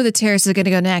mean, that's where the terrorists are going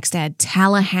to go next, Ed.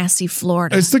 Tallahassee,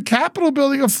 Florida. It's the Capitol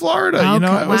building of Florida.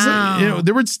 Okay, It was wow.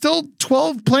 there were still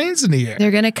 12 planes in the air. They're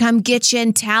going to come get you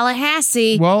in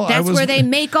Tallahassee. Well, that's where they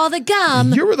make all the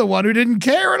gum. You were the one who didn't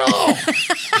care at all.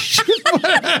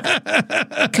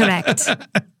 Correct.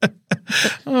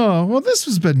 Oh, well, this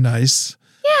has been nice.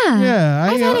 Yeah.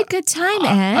 I've had a good time,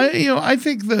 Ed. I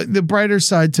think the brighter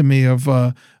side to me of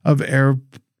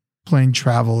airplane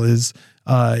travel is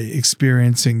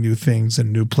experiencing new things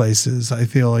and new places. I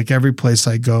feel like every place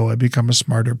I go, I become a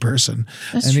smarter person.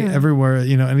 That's true. Everywhere,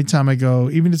 anytime I go,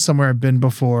 even to somewhere I've been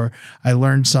before, I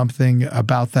learn something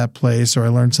about that place, or I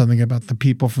learn something about the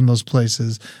people from those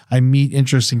places. I meet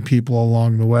interesting people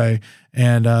along the way.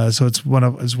 And so it's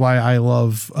why I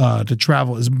love to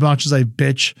travel. As much as I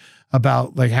bitch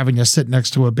about having to sit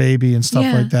next to a baby and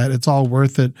stuff like that, it's all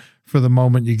worth it for the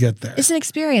moment you get there. It's an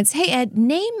experience. Hey, Ed,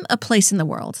 name a place in the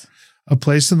world. A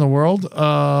place in the world?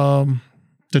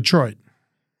 Detroit.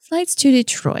 Flights to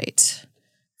Detroit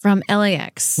from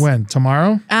LAX. When?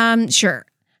 Tomorrow? Sure.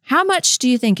 How much do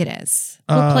you think it is?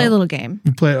 We'll play a little game.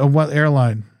 You play what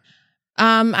airline?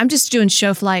 I'm just doing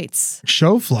show flights.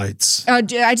 Show flights? I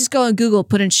just go on Google,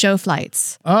 put in show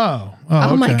flights. Oh,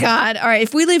 Oh my okay. God. All right.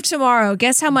 If we leave tomorrow,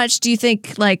 guess how much do you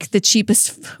think the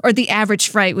cheapest or the average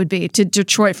flight would be to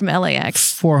Detroit from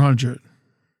LAX? $400.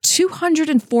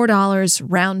 $204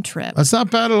 round trip. That's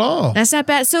not bad at all. That's not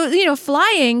bad. So,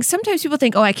 flying, sometimes people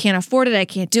think, oh, I can't afford it. I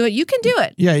can't do it. You can do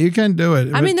it. Yeah, you can do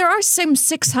it. I mean, there are some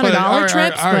 $600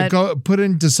 trips. All right, but go put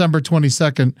in December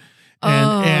 22nd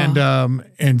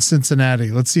and Cincinnati.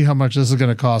 Let's see how much this is going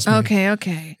to cost me.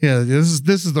 Okay. Yeah, this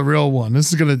is the real one.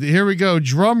 Here we go.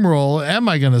 Drum roll. Am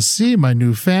I going to see my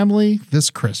new family this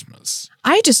Christmas?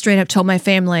 I just straight up told my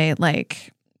family,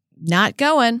 not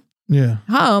going. Yeah.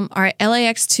 Home. All right,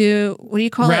 LAX to, what do you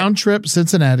call Round trip,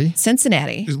 Cincinnati.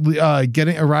 Cincinnati.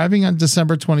 Arriving on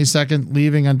December 22nd,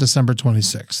 leaving on December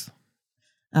 26th.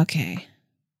 Okay.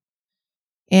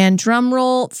 And drum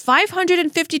roll,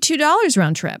 $552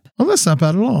 round trip. Well, that's not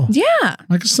bad at all. Yeah.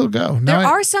 I can still go. There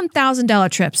are some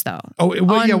 $1,000 trips, though. Oh,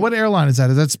 what airline is that?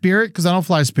 Is that Spirit? Because I don't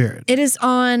fly Spirit. It is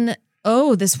on,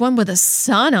 this one with a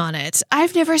sun on it.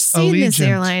 I've never seen this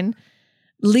airline.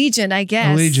 Allegiant, I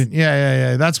guess. Allegiant.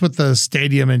 Yeah. That's what the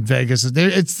stadium in Vegas is.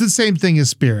 It's the same thing as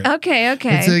Spirit. Okay.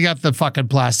 They got the fucking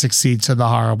plastic seats and the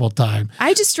horrible time.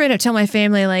 I just straight up tell my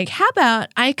family, how about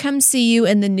I come see you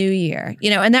in the new year?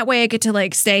 And that way I get to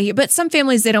stay here. But some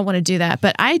families, they don't want to do that.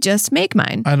 But I just make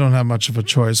mine. I don't have much of a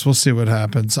choice. We'll see what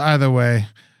happens. Either way,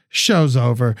 show's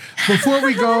over. Before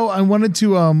we go, I wanted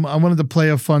to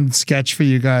play a fun sketch for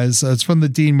you guys. It's from the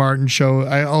Dean Martin show.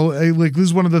 This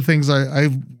is one of the things I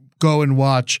go and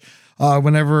watch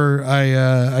whenever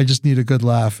I just need a good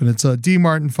laugh, and it's a D.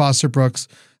 Martin Foster Brooks,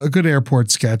 a good airport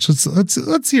sketch.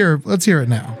 Let's hear it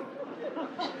now.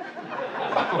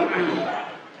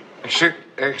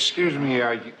 Excuse me,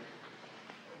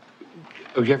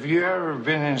 have you ever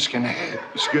been in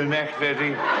Schenectady?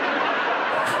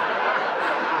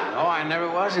 No, I never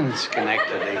was in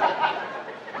Schenectady.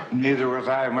 Neither was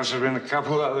I. Must have been a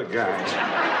couple other guys.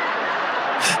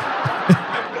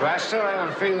 But I still have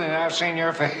a feeling I've seen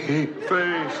your face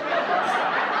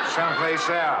someplace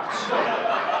else.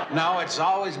 No, it's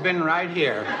always been right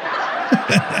here.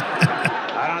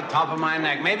 Right on the top of my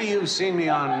neck. Maybe you've seen me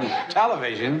on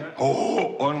television.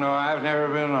 Oh no, I've never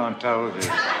been on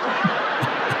television.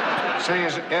 See,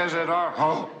 is it all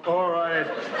right?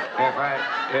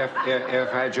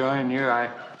 If I join you,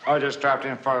 I just dropped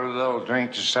in for a little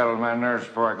drink to settle my nerves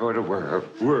before I go to work.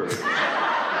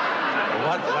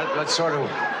 What sort of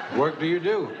work do you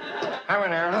do? I'm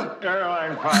an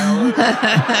airline pilot. Well,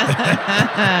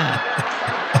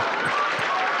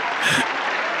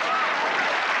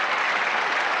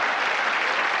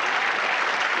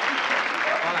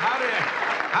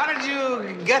 how did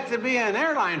you get to be an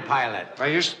airline pilot? I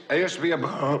used to be a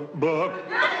bus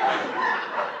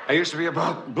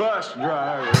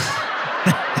driver.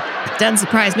 Doesn't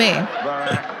surprise me.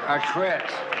 But I quit.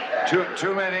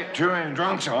 Too many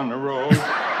drunks on the road.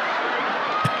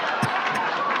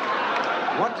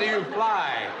 What do you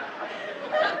fly?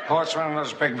 Oh, it's one of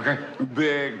those big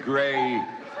gray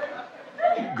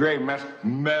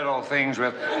metal things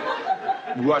with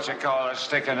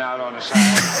sticking out on the side.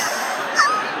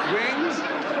 Wings?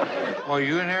 Oh,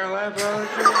 you an airline pilot?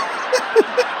 No,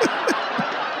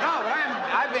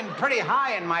 but I've been pretty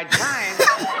high in my time.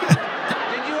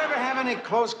 Did you ever have any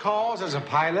close calls as a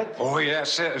pilot? Oh,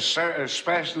 yes, sir,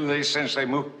 especially since they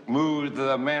moved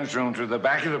the men's room to the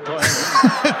back of the plane.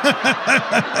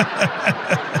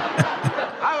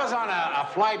 I was on a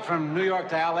flight from New York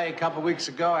to L.A. a couple weeks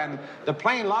ago, and the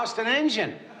plane lost an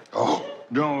engine. Oh,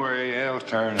 don't worry, it'll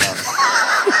turn up.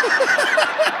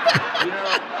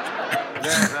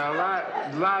 There's a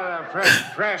lot of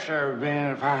pressure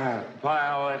being a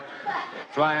pilot,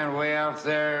 flying way up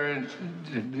there and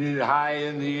high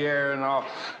in the air and all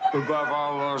above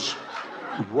all those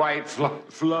white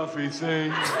fluffy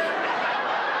things.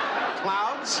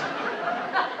 Clouds?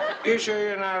 You sure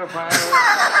you're not a pilot?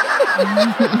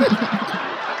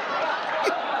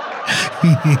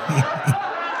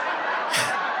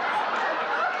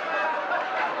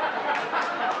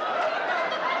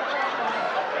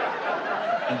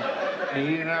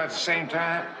 At the same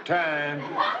time,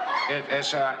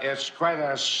 it's quite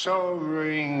a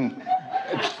sobering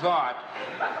thought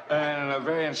and a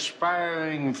very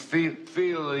inspiring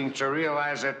feeling to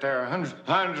realize that there are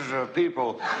hundreds of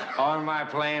people on my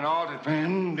plane, all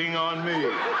depending on me.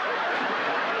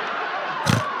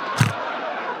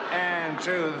 And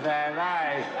to that,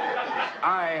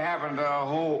 I happen to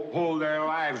hold their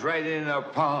lives right in the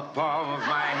palm of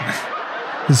my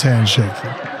hand. His hand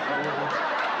shaking.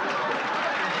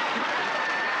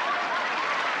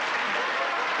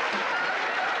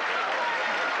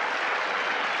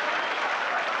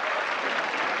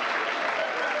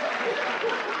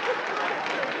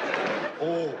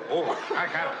 Oh, I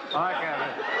got it.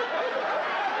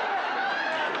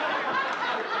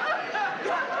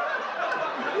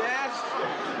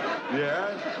 Yes?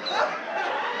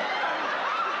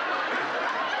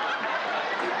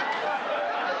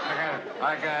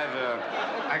 I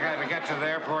got to get to the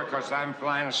airport because I'm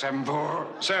flying a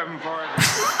 747.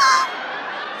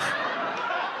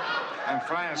 I'm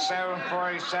flying a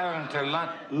 747 to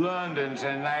London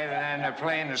tonight, and the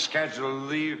plane is scheduled to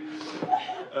leave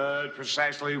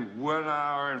precisely 1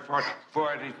 hour and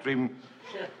 43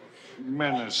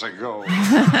 minutes ago.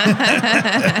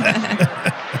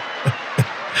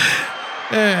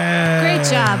 Great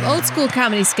job. Old school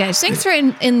comedy sketch. Thanks for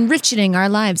enriching our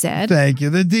lives, Ed. Thank you.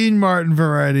 The Dean Martin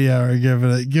Variety Hour. Give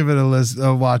it a list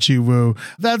of watchy woo.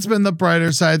 That's been The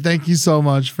Brighter Side. Thank you so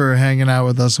much for hanging out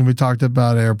with us when we talked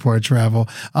about airport travel.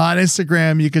 On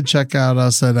Instagram, you can check out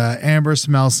us at Amber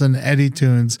Smelson, Eddie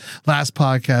Tunes, Last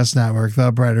Podcast Network,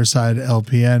 The Brighter Side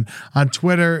LPN. On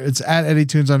Twitter, it's at Eddie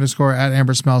Tunes _ at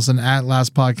Amber Smelson, at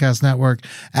Last Podcast Network,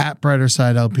 at Brighter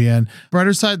Side LPN.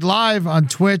 Brighter Side Live on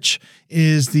Twitch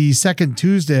is the second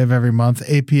Tuesday of every month,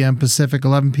 8 p.m. Pacific,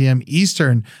 11 p.m.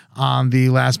 Eastern on the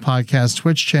Last Podcast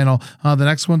Twitch channel. The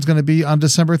next one's going to be on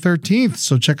December 13th,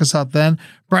 so check us out then.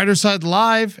 Brighter Side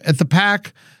Live at the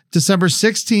PAC, December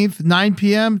 16th, 9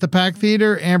 p.m. the PAC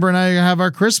Theater. Amber and I are going to have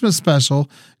our Christmas special.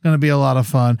 Going to be a lot of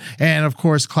fun. And, of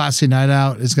course, Classy Night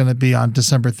Out is going to be on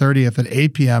December 30th at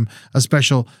 8 p.m., a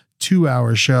special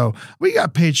 2-hour show. We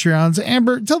got Patreons.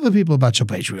 Amber, tell the people about your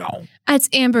Patreon. It's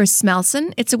Amber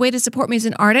Smelson. It's a way to support me as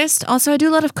an artist. Also, I do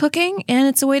a lot of cooking, and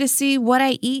it's a way to see what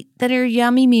I eat that are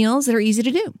yummy meals that are easy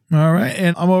to do. All right.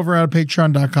 And I'm over at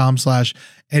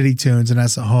patreon.com/Eddie Tunes, and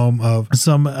that's the home of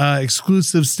some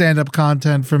exclusive stand-up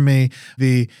content from me,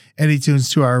 the Eddie Tunes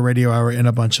 2-hour radio hour, and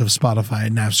a bunch of Spotify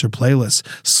and Napster playlists.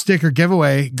 Sticker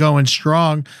giveaway going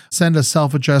strong. Send a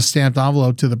self-addressed stamped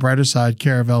envelope to The Brighter Side,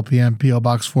 care of LPM, P.O.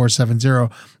 Box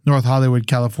 470, North Hollywood,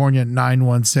 California,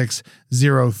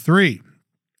 91603.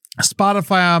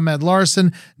 Spotify, I'm Ed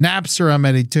Larson. Napster, I'm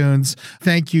Eddie Tunes.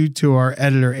 Thank you to our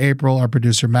editor, April, our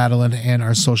producer, Madeline, and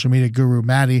our social media guru,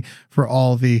 Maddie, for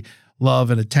all the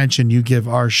love and attention you give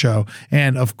our show.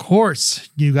 And of course,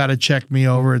 you got to check me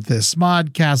over at the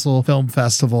Smod Castle Film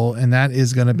Festival, and that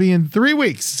is going to be in 3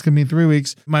 weeks. It's going to be in 3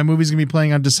 weeks. My movie's going to be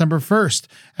playing on December 1st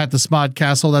at the Smod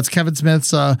Castle. That's Kevin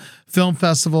Smith's film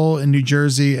festival in New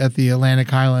Jersey at the Atlantic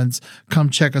Highlands. Come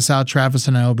check us out. Travis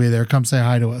and I will be there. Come say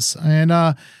hi to us. And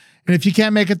if you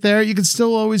can't make it there, you can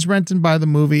still always rent and buy the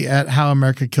movie at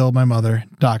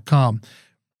howamerica.killedmymother.com.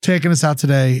 Taking us out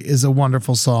today is a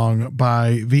wonderful song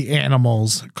by The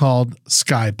Animals called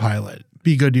Sky Pilot.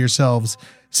 Be good to yourselves.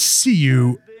 See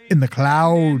you in the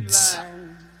clouds.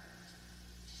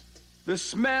 The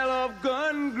smell of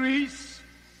gun grease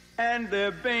and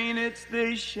their bayonets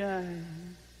they shine.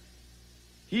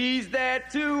 He's there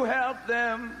to help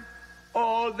them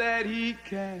all that he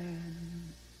can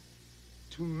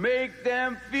to make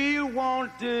them feel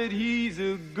wanted. He's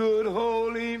a good,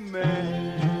 holy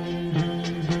man.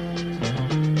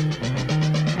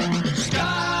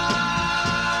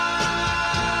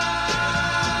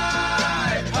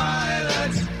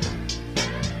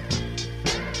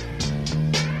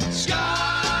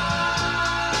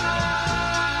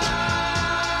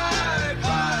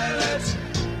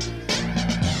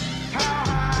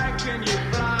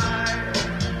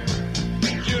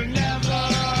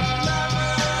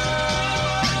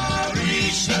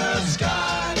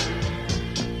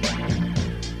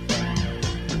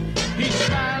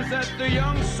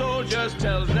 Just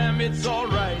tells them it's all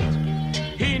right.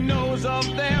 He knows of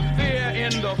their fear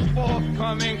in the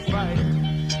forthcoming fight.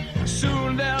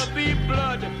 Soon there'll be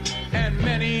blood and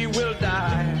many will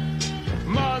die.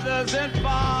 Mothers and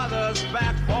fathers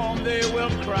back home, they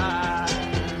will cry.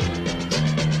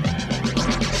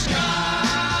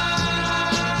 Sky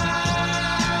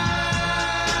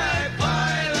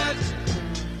pilot,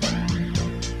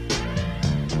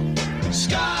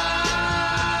 sky.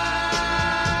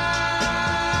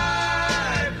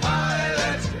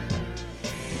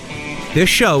 This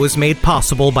show is made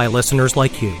possible by listeners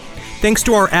like you. Thanks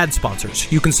to our ad sponsors,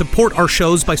 you can support our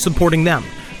shows by supporting them.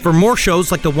 For more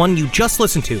shows like the one you just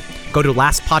listened to, go to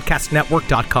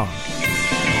lastpodcastnetwork.com.